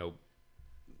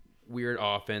 weird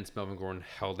offense. Melvin Gordon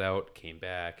held out, came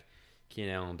back.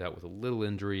 Keenan Allen dealt with a little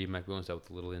injury. Mike Williams dealt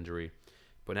with a little injury.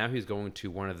 But now he's going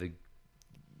to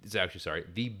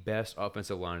the best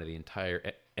offensive line of the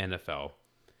entire NFL.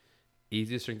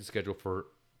 Easiest strength of schedule for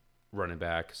running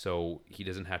back, so he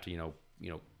doesn't have to,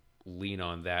 lean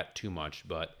on that too much.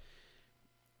 But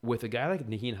with a guy like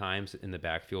Nyheim Hines in the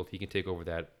backfield, he can take over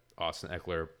that Austin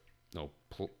Eckler,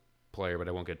 player. But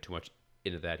I won't get too much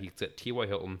into that. He's got T.Y.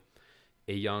 Hilton,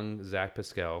 a young Zach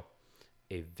Pascal,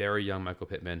 a very young Michael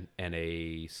Pittman, and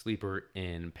a sleeper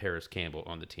in Paris Campbell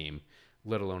on the team.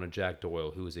 Let alone a Jack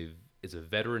Doyle, who is a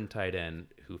veteran tight end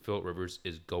who Phillip Rivers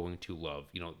is going to love.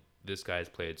 This guy's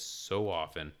played so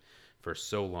often for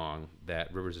so long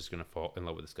that Rivers is going to fall in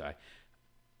love with this guy.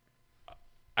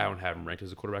 I don't have him ranked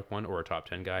as a quarterback 1 or a top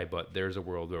 10 guy, but there's a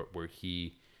world where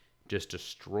he just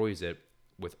destroys it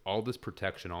with all this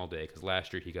protection all day, because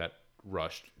last year he got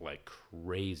rushed like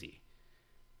crazy.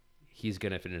 He's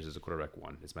going to finish as a quarterback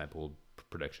 1. It's my bold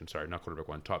prediction. Sorry, not quarterback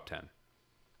 1, top 10.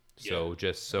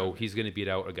 So he's going to beat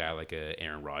out a guy like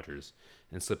Aaron Rodgers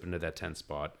and slip into that 10th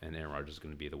spot, and Aaron Rodgers is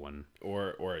going to be the one.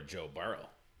 Or a Joe Burrow.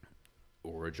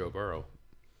 Or a Joe Burrow.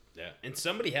 Yeah. And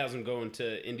somebody has him going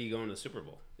to Indy going to the Super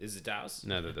Bowl. Is it Dallas?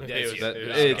 No, That's you.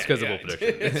 it's because of bold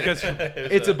prediction.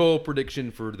 It's a bold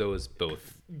prediction for those both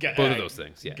of those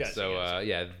things. Yeah. Gotcha, So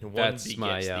One that's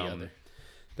my begets the other.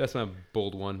 that's my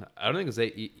bold one. I don't think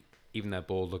it's even that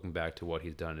bold looking back to what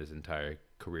he's done his entire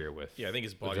career with. Yeah, I think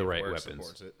his with body the of right work weapons.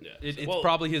 supports it. Yeah. It's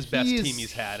probably his best team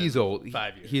he's had. He's in old.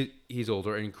 5 years. He's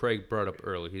older, and Craig brought up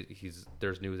early. He's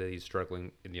there's news that he's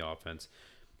struggling in the offense.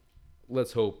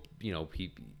 Let's hope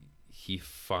he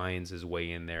finds his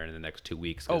way in there in the next 2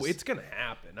 weeks. Oh, it's gonna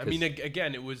happen. I mean,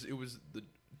 again, it was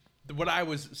what I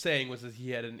was saying was that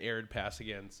he had an erred pass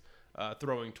against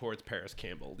throwing towards Paris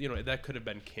Campbell. That could have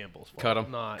been Campbell's fault. Cut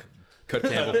him. Not Cut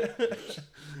Campbell.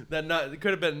 it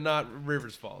could have been not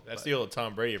Rivers' fault. That's but- the old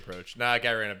Tom Brady approach. Nah,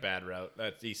 guy ran a bad route.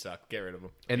 He sucked. Get rid of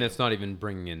him. And that's not even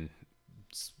bringing in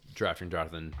drafting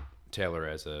Jonathan Taylor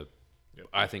as a,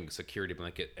 I think, security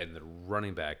blanket and the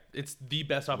running back. It's the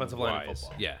best offensive line in wise.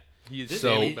 football. Yeah. He is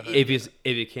So standing behind if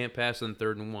he can't pass on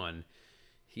 3rd and 1,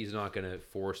 he's not going to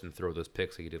force and throw those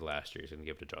picks like he did last year. He's going to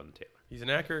give it to Jonathan Taylor. He's an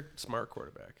accurate, smart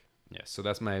quarterback. Yeah. So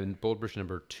that's my bold prediction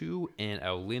number 2, and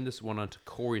I'll lean this one on to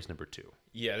Corey's number 2.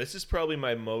 Yeah, this is probably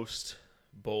my most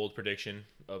bold prediction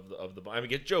of the. I mean,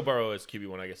 get Joe Burrow as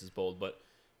QB1, I guess, is bold, but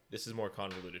this is more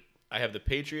convoluted. I have the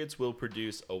Patriots will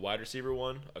produce a wide receiver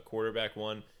 1, a quarterback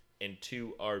 1, and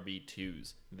 2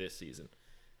 RB2s this season.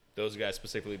 Those guys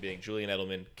specifically being Julian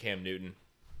Edelman, Cam Newton,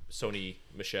 Sony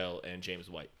Michel, and James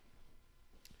White.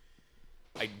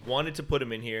 I wanted to put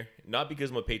him in here, not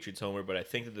because I'm a Patriots homer, but I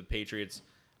think that the Patriots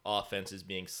offense is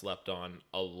being slept on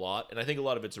a lot, and I think a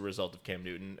lot of it's a result of Cam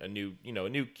Newton, a new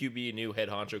QB, a new head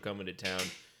honcho coming to town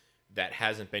that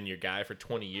hasn't been your guy for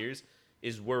 20 years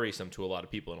is worrisome to a lot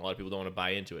of people, and a lot of people don't want to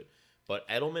buy into it. But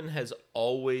Edelman has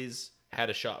always had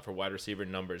a shot for wide receiver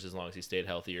numbers as long as he stayed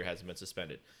healthy or hasn't been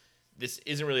suspended. This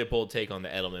isn't really a bold take on the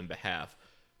Edelman behalf,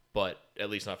 but at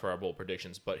least not for our bold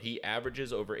predictions. But he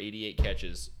averages over 88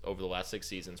 catches over the last 6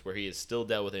 seasons, where he has still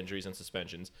dealt with injuries and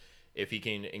suspensions. If he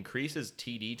can increase his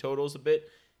TD totals a bit,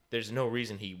 there's no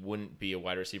reason he wouldn't be a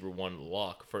wide receiver 1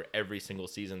 lock for every single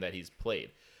season that he's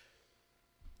played.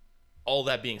 All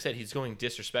that being said, he's going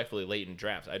disrespectfully late in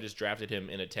drafts. I just drafted him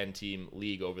in a 10-team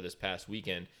league over this past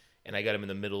weekend, and I got him in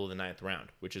the middle of the 9th round,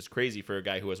 which is crazy for a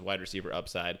guy who has wide receiver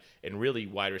upside and really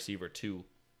wide receiver 2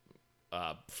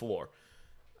 floor.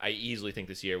 I easily think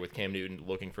this year with Cam Newton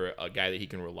looking for a guy that he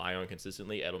can rely on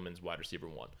consistently, Edelman's wide receiver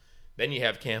 1. Then you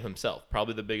have Cam himself,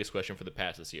 probably the biggest question for the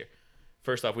Pats this year.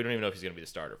 First off, we don't even know if he's going to be the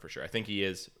starter for sure. I think he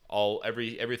is.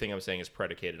 Everything I'm saying is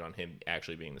predicated on him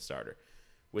actually being the starter.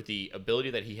 With the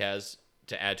ability that he has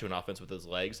to add to an offense with his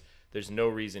legs, there's no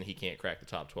reason he can't crack the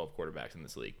top 12 quarterbacks in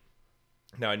this league.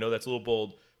 Now, I know that's a little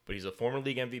bold, but he's a former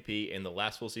league MVP. In the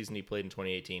last full season he played in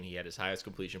 2018, he had his highest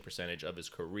completion percentage of his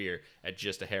career at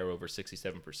just a hair over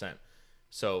 67%.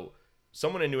 So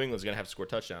someone in New England is going to have to score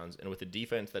touchdowns, and with a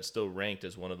defense that's still ranked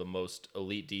as one of the most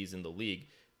elite Ds in the league,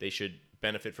 they should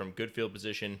benefit from good field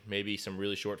position, maybe some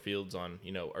really short fields on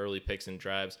early picks and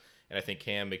drives. And I think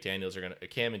Cam and Josh McDaniels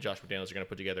are going to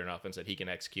put together an offense that he can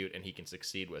execute and he can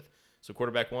succeed with. So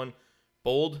quarterback 1,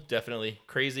 bold, definitely.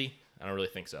 Crazy, I don't really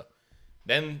think so.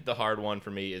 Then the hard one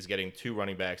for me is getting 2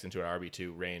 running backs into an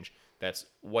RB2 range. That's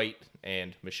White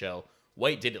and Michel.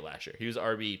 White did it last year. He was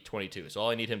RB22. So all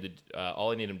I need him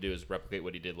to do is replicate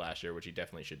what he did last year, which he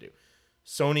definitely should do.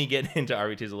 Sony getting into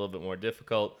RB2 is a little bit more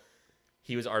difficult.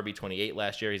 He was RB28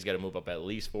 last year. He's got to move up at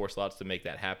least 4 slots to make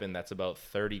that happen. That's about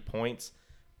 30 points.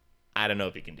 I don't know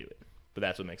if he can do it, but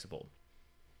that's what makes it bold.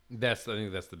 I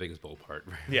think that's the biggest bold part.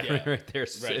 Yeah. right there.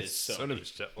 Right, It's son of a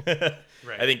show.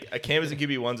 Right. I think Cam as a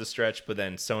QB1's a stretch, but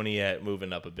then Sony at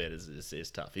moving up a bit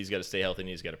is tough. He's got to stay healthy and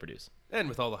he's got to produce. And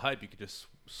with all the hype, you could just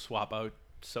swap out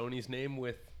Sony's name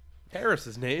with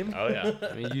Harris's name. Oh, yeah.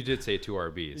 I mean, you did say 2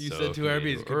 RBs. You so said 2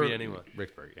 RBs. It could be anyone.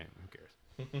 Ricksburg, yeah,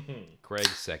 who cares?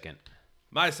 Craig's second.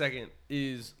 My second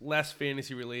is less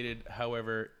fantasy related,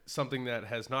 however, something that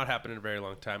has not happened in a very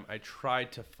long time. I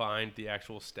tried to find the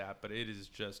actual stat, but it is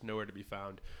just nowhere to be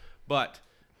found. But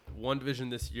one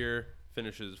division this year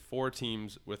finishes 4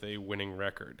 teams with a winning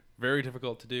record. Very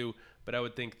difficult to do, but I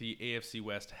would think the AFC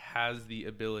West has the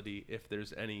ability, if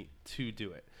there's any, to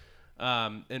do it.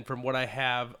 And from what I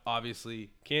have,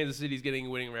 obviously, Kansas City's getting a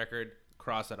winning record.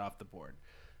 Cross that off the board.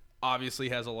 Obviously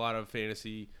has a lot of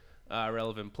fantasy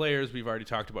relevant players. We've already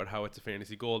talked about how it's a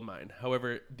fantasy goldmine.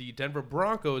 However, the Denver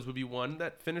Broncos would be one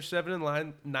that finished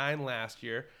 7-9 last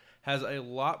year, has a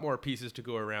lot more pieces to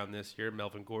go around this year.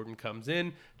 Melvin Gordon comes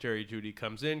in, Jerry Jeudy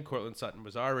comes in, Cortland Sutton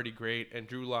was already great, and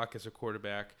Drew Lock as a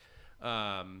quarterback,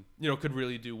 could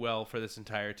really do well for this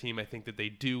entire team. I think that they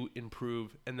do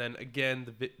improve. And then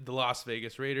again, the Las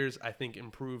Vegas Raiders, I think,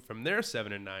 improved from their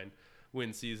 7-9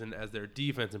 win season as their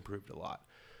defense improved a lot.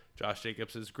 Josh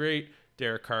Jacobs is great.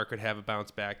 Derek Carr could have a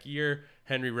bounce back year.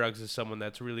 Henry Ruggs is someone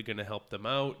that's really going to help them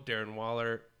out. Darren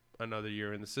Waller, another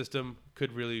year in the system,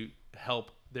 could really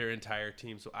help their entire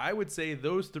team. So I would say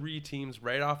those three teams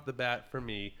right off the bat for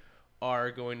me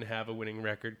are going to have a winning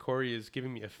record. Corey is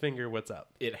giving me a finger. What's up?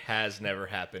 It has never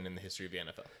happened in the history of the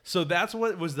NFL. So that's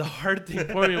what was the hard thing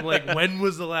for me. I'm like, when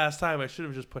was the last time? I should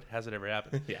have just put, has it ever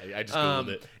happened? Yeah, I just Googled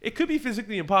it. It could be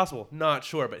physically impossible. Not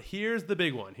sure. But here's the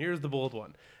big one. Here's the bold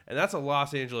one. And that's a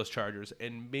Los Angeles Chargers.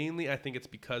 And mainly, I think it's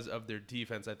because of their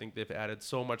defense. I think they've added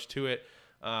so much to it.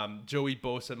 Joey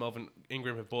Bosa and Melvin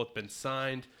Ingram have both been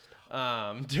signed.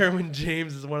 Derwin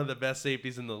James is one of the best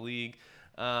safeties in the league.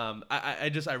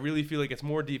 I really feel like it's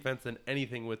more defense than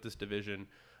anything with this division,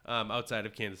 outside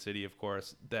of Kansas City, of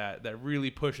course, that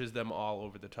really pushes them all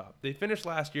over the top. They finished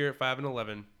last year at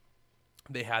 5-11.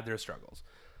 They had their struggles.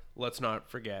 Let's not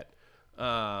forget.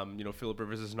 Phillip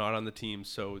Rivers is not on the team,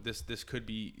 so this could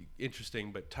be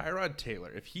interesting. But Tyrod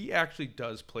Taylor, if he actually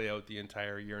does play out the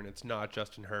entire year and it's not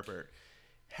Justin Herbert,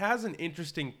 has an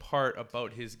interesting part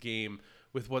about his game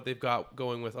with what they've got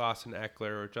going with Austin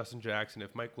Eckler or Justin Jackson.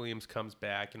 If Mike Williams comes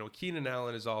back, Keenan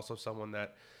Allen is also someone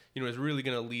that, is really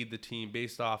going to lead the team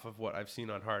based off of what I've seen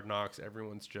on Hard Knocks.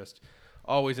 Everyone's just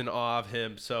always in awe of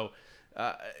him. So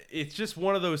it's just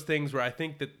one of those things where I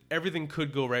think that everything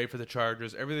could go right for the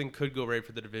Chargers. Everything could go right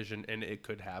for the division, and it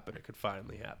could happen. It could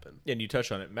finally happen. Yeah, and you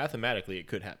touched on it. Mathematically, it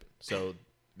could happen. So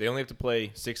they only have to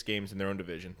play 6 games in their own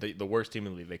division. The worst team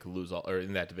in the league, they could lose all, or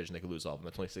in that division, they could lose all of them.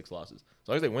 That's only 6 losses. As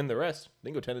long as they win the rest,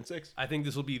 they can go 10-6. I think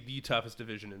this will be the toughest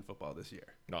division in football this year.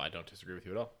 No, I don't disagree with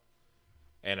you at all.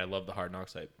 And I love the Hard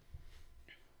Knocks hype.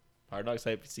 Hard Knocks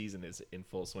hype season is in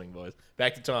full swing, boys.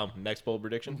 Back to Tom. Next bold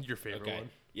prediction. Your favorite one.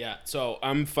 Yeah, so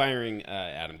I'm firing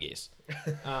Adam Gase.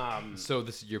 So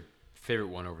this is your favorite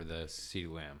one over the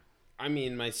CeeDee Lamb. I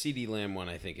mean, my CeeDee Lamb one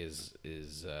I think is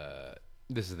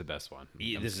This is the best one.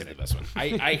 this is the best one.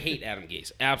 I hate Adam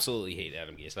Gase. Absolutely hate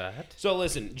Adam Gase. So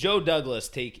listen, Joe Douglas,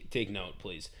 take note,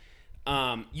 please.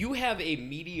 You have a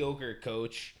mediocre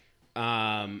coach.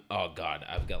 Oh God,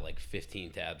 I've got like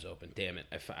 15 tabs open. Damn it,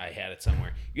 I had it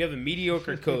somewhere. You have a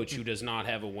mediocre coach who does not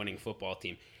have a winning football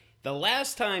team. The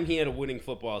last time he had a winning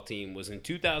football team was in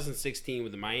 2016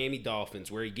 with the Miami Dolphins,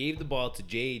 where he gave the ball to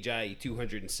J.J.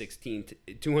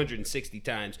 260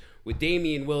 times with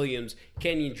Damian Williams,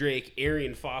 Kenyon Drake,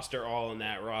 Arian Foster all on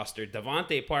that roster,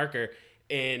 Devontae Parker,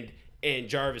 and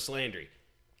Jarvis Landry.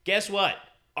 Guess what?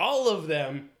 All of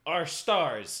them are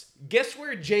stars. Guess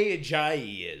where Jay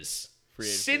Ajayi is?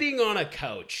 Sitting on a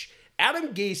couch. Adam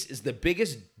Gase is the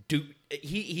biggest dude.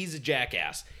 He's a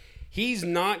jackass. He's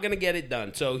not going to get it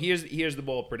done. So here's the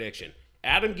bold prediction.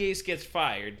 Adam Gase gets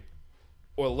fired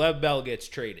or Lev Bell gets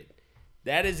traded.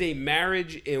 That is a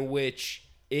marriage in which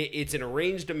it's an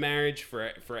arranged marriage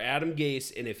for Adam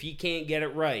Gase, and if he can't get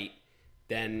it right,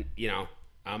 then,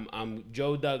 I'm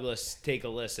Joe Douglas. Take a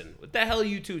listen. What the hell are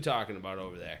you two talking about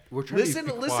over there? We're trying listen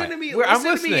to be to me. I'm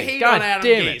Listen to me listening. hate God on Adam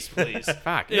damn it. Gase, please.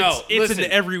 Fuck. No, It's listen.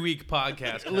 an every week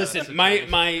podcast. Listen,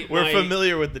 my We're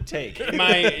familiar with the take.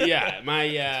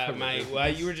 Well,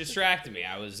 you were distracting me.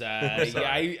 I was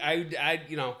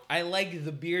I like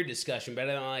the beer discussion, but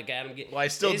I don't like Adam Gase. Well, I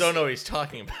still don't know what he's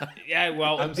talking about. Yeah,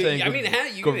 well, I'm saying I mean, how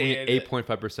you go from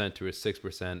 8.5% to a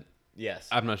 6%. Yes.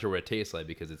 I'm not sure what it tastes like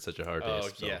because it's such a hard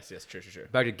taste. So. yes, true.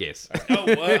 Back to Gase. Oh,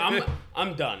 well,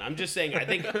 I'm done. I'm just saying. I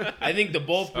think the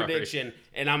bold prediction,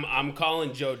 and I'm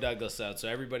calling Joe Douglas out. So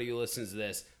everybody who listens to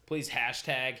this, please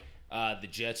hashtag the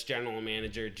Jets general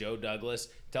manager Joe Douglas.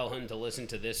 Tell him to listen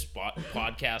to this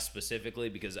podcast specifically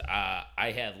because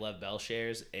I have Lev Bell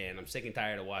shares, and I'm sick and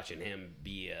tired of watching him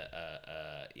be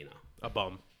a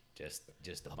bum.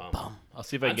 Just a bum. I'll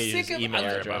see if I can get his email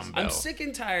address. I'm sick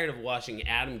and tired of watching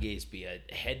Adam Gase be a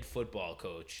head football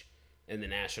coach in the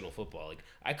National Football League.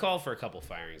 I called for a couple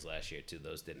firings last year too.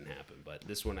 Those didn't happen, but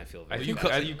this one I feel very. You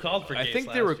called for. I Gase think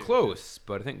last they were year. close,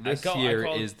 but I think this year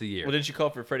called- is the year. Well, didn't you call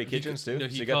for Freddie Kitchens too? No,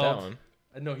 So he you got that called.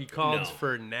 one. No, he called No.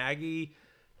 for Nagy,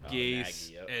 Gase,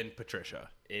 Nagy, yep. and Patricia.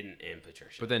 in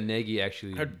Patricia. But then Nagy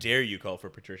actually How dare you call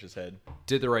for Patricia's head?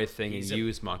 did the right thing He's and a-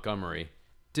 used Montgomery.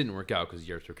 Didn't work out because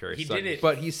yards per carry He sucked. did it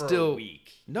but he for still a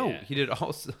week. No, Yeah. he did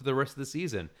also the rest of the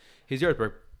season. His yards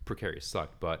per carry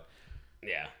sucked, but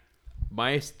Yeah.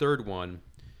 my third one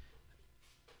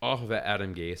off of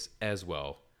Adam Gase as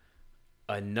well.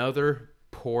 Another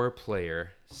poor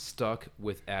player stuck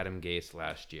with Adam Gase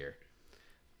last year.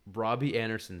 Robbie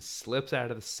Anderson slips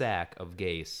out of the sack of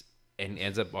Gase and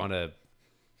ends up on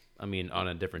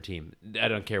a different team. I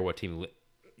don't care what team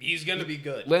He's gonna be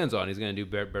good. lands on. He's going to do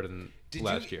better than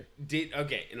last year.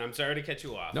 Okay, and I'm sorry to cut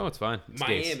you off. No, it's fine. It's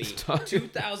Miami, Gase.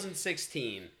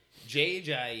 2016. Jay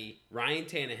Ajayi, Ryan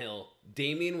Tannehill,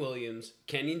 Damian Williams,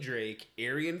 Kenyon Drake,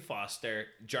 Arian Foster,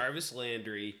 Jarvis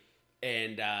Landry,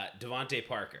 and Devontae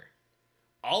Parker.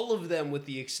 All of them, with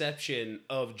the exception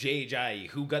of Jay Ajayi,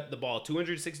 who got the ball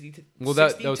 260 Well,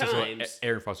 that was times. just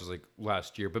Aaron Foster's like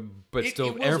last year, but It still,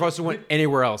 if wasn't- Aaron Foster went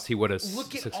anywhere else, he would have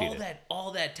Look at succeeded.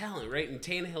 all that talent, right? And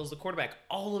Tannehill's the quarterback.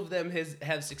 All of them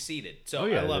have succeeded. So Oh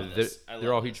yeah, I love this.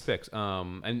 they're all huge picks.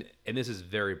 And this is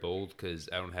very bold because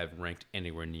I don't have ranked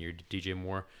anywhere near DJ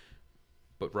Moore,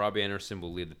 but Robbie Anderson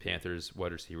will lead the Panthers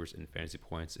wide receivers in fantasy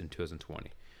points in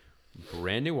 2020.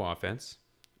 Brand new offense,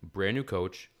 brand new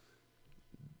coach.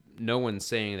 No one's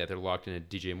saying that they're locked into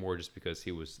DJ Moore just because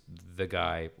he was the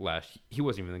guy he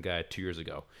wasn't even the guy 2 years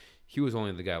ago. He was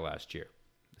only the guy last year,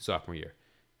 sophomore year.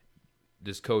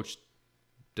 This coach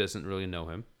doesn't really know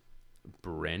him.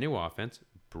 Brand new offense,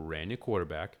 brand new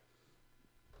quarterback.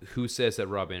 Who says that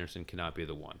Rob Anderson cannot be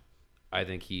the one? I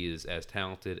think he is as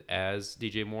talented as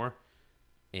DJ Moore.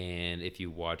 And if you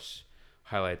watch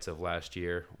highlights of last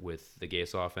year with the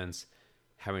Gase offense,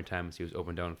 how many times he was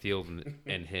open downfield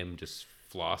and him just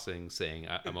flossing, saying,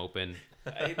 I'm open.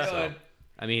 How you doing? So,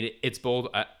 I mean, it's bold.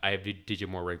 I have DJ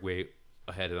Moore right way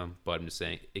ahead of him, but I'm just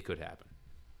saying it could happen.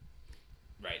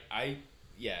 Right.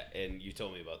 And you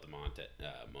told me about the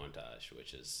montage,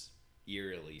 which is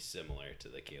eerily similar to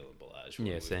the Kalen Ballage.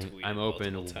 Yeah, saying, I'm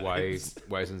open. Why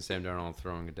isn't Sam Darnold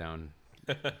throwing it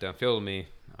downfield to me?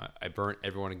 I burnt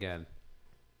everyone again.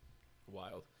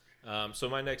 Wild. So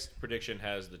my next prediction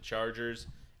has the Chargers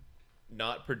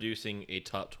not producing a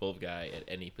top 12 guy at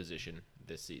any position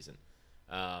this season.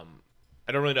 I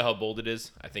don't really know how bold it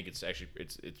is. I think it's actually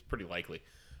it's pretty likely.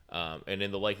 And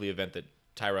in the likely event that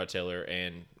Tyrod Taylor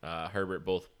and Herbert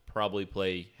both probably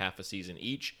play half a season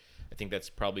each, I think that's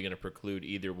probably going to preclude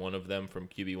either one of them from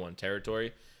QB1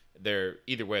 territory.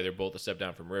 Either way, they're both a step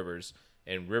down from Rivers,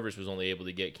 and Rivers was only able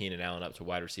to get Keenan Allen up to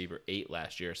wide receiver 8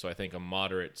 last year. So I think a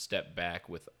moderate step back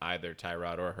with either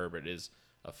Tyrod or Herbert is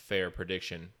a fair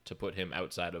prediction to put him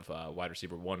outside of wide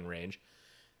receiver 1 range.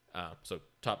 So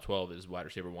top 12 is wide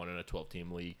receiver 1 in a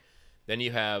 12-team league. Then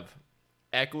you have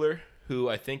Eckler, who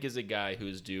I think is a guy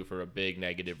who's due for a big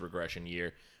negative regression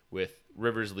year. With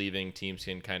Rivers leaving, teams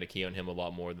can kind of key on him a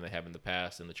lot more than they have in the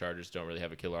past, and the Chargers don't really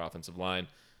have a killer offensive line.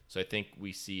 So I think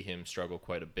we see him struggle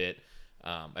quite a bit.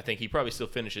 I think he probably still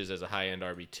finishes as a high-end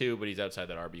RB2, but he's outside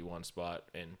that RB1 spot,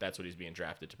 and that's what he's being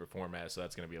drafted to perform as, so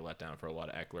that's going to be a letdown for a lot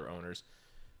of Eckler owners.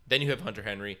 Then you have Hunter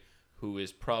Henry, who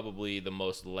is probably the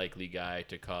most likely guy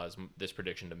to cause this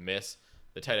prediction to miss.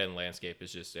 The tight end landscape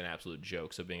is just an absolute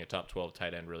joke, so being a top 12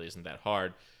 tight end really isn't that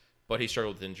hard. But he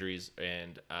struggled with injuries,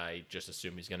 and I just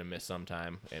assume he's going to miss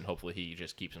sometime, and hopefully he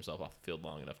just keeps himself off the field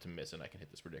long enough to miss, and I can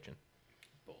hit this prediction.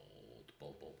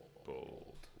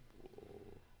 Bold.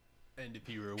 And if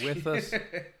you were with us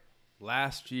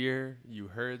last year, you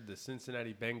heard the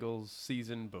Cincinnati Bengals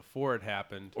season before it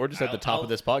happened. Or just at the top of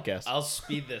this podcast. I'll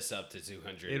speed this up to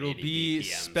 200. It'll be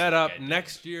sped up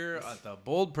next year at the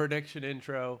bold prediction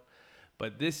intro.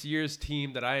 But this year's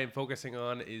team that I am focusing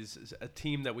on is a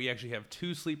team that we actually have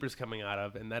 2 sleepers coming out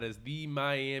of, and that is the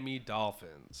Miami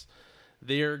Dolphins.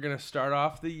 They're going to start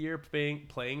off the year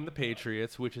playing the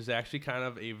Patriots, which is actually kind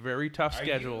of a very tough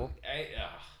schedule.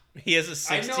 He has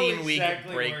a I know 16-week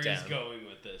exactly breakdown. where he's going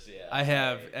with this. Yeah, I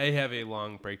have a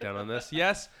long breakdown on this.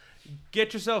 Yes,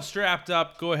 get yourself strapped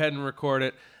up. Go ahead and record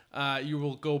it. You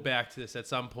will go back to this at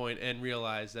some point and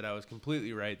realize that I was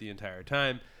completely right the entire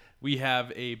time. We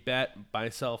have a bet,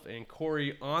 myself and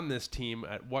Corey, on this team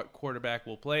at what quarterback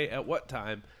will play at what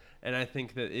time, and I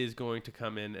think that is going to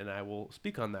come in, and I will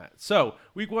speak on that. So,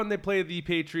 week 1, they play the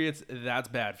Patriots. That's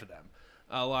bad for them.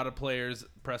 A lot of players,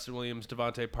 Preston Williams,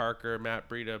 Devontae Parker, Matt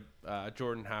Breida,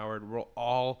 Jordan Howard, will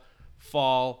all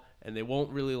fall, and they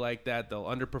won't really like that. They'll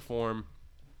underperform.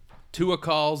 Tua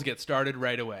calls get started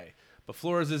right away. But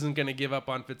Flores isn't going to give up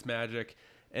on Fitzmagic,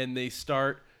 and they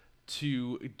start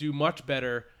to do much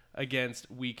better against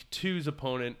week 2's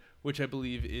opponent, which I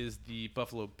believe is the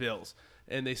Buffalo Bills.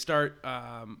 And they start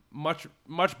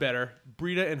much better.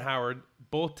 Breida and Howard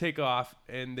both take off,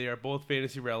 and they are both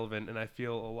fantasy relevant. And I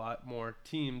feel a lot more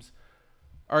teams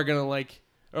are going to like,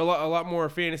 or a lot more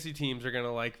fantasy teams are going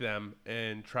to like them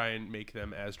and try and make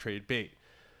them as trade bait.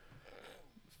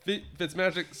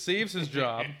 Fitzmagic saves his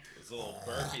job. There's a little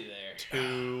burpee there.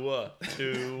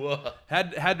 Tua.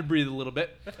 Had to breathe a little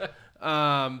bit.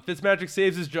 Fitzmagic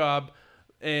saves his job,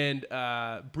 and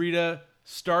Breida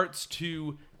starts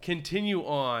to continue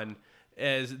on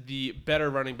as the better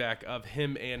running back of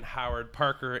him and Howard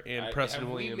Parker and Preston Have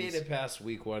Williams. we made it past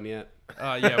week 1 yet?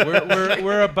 Yeah,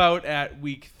 we're about at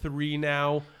week 3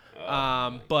 now.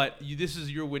 But this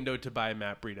is your window to buy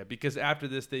Matt Breida, because after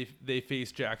this they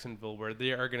face Jacksonville, where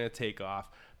they are going to take off.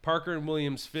 Parker and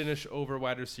Williams finish over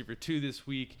wide receiver 2 this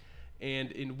week,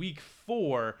 and in week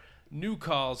 4, new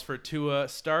calls for Tua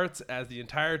starts as the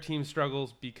entire team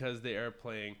struggles because they are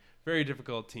playing very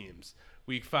difficult teams.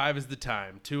 Week 5 is the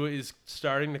time. Tua is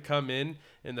starting to come in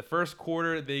the first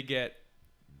quarter. They get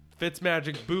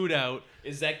Fitzmagic booed out.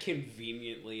 Is that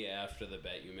conveniently after the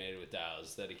bet you made with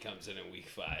Dow's that he comes in week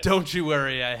 5? Don't you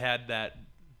worry, I had that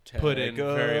put in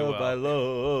very well.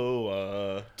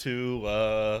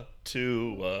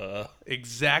 Tua.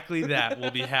 Exactly that will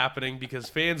be happening because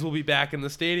fans will be back in the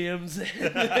stadiums.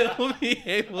 They'll be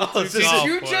able to Did call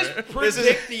you for just it.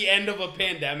 predict the end of a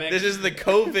pandemic? This is the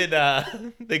COVID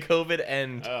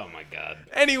end Oh my god.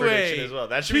 Anyway, prediction as well.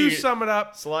 That should to be sum it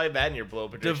up, slide that in your blow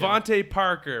prediction. Devontae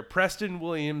Parker, Preston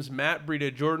Williams, Matt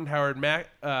Breida, Jordan Howard, Mike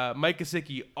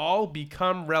Gesicki all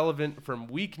become relevant from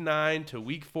week 9 to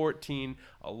week 14.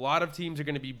 A lot of teams are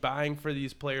going to be buying for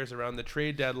these players around the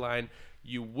trade deadline.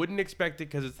 You wouldn't expect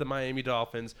it because it's the Miami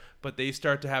Dolphins, but they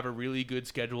start to have a really good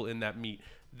schedule in that meet.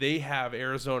 They have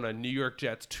Arizona, New York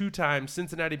Jets 2 times,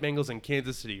 Cincinnati Bengals, and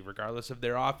Kansas City. Regardless of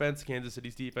their offense, Kansas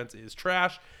City's defense is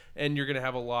trash, and you're going to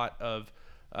have a lot of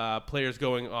players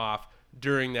going off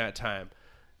during that time.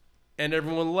 And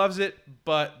everyone loves it,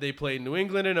 but they play New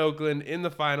England and Oakland in the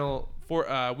final for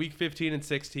week 15 and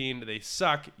 16. They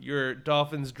suck. Your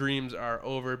Dolphins' dreams are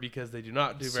over because they do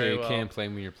not do very well. So you can't play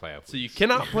them in your playoff. So you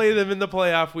cannot play them in the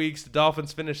playoff weeks. The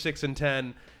Dolphins finish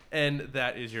 6-10, and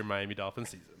that is your Miami Dolphins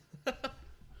season.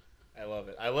 I love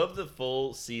it. I love the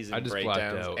full season I just blacked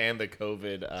breakdowns out. and the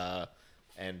COVID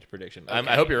end prediction. Okay,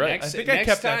 I hope you're right. Next, I think I next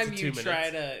kept that time to you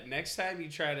 2 next time you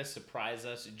try to surprise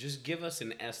us, just give us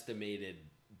an estimated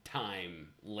time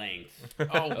length.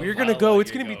 Oh, of we're how going to go. long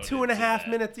It's you're going to be going 2.5 into that.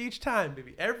 minutes each time,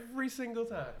 baby. Every single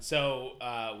time. So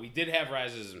we did have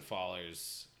rises and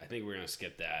fallers. I think we're going to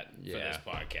skip that for Yeah. this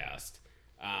podcast.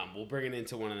 We'll bring it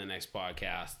into one of the next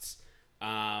podcasts.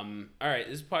 All right,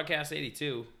 this is podcast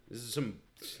 82. This is some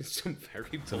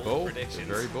very bold predictions.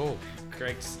 Very bold.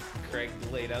 Craig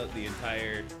laid out the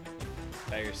entire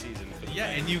season. For the Yeah,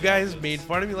 and Miami you guys Dolphins. made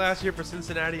fun of me last year for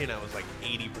Cincinnati, and I was like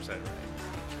 80% right.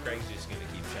 Craig's just gonna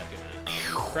keep chucking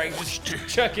it. Craig's just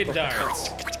chucking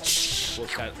darts. We'll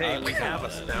cut. Hey, we we can have cut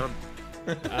us that. down.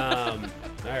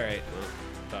 All right. Well,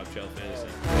 top shelf fantasy.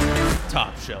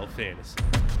 Top shelf fantasy.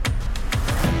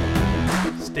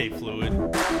 Stay fluid.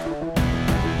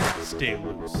 Stay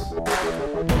loose.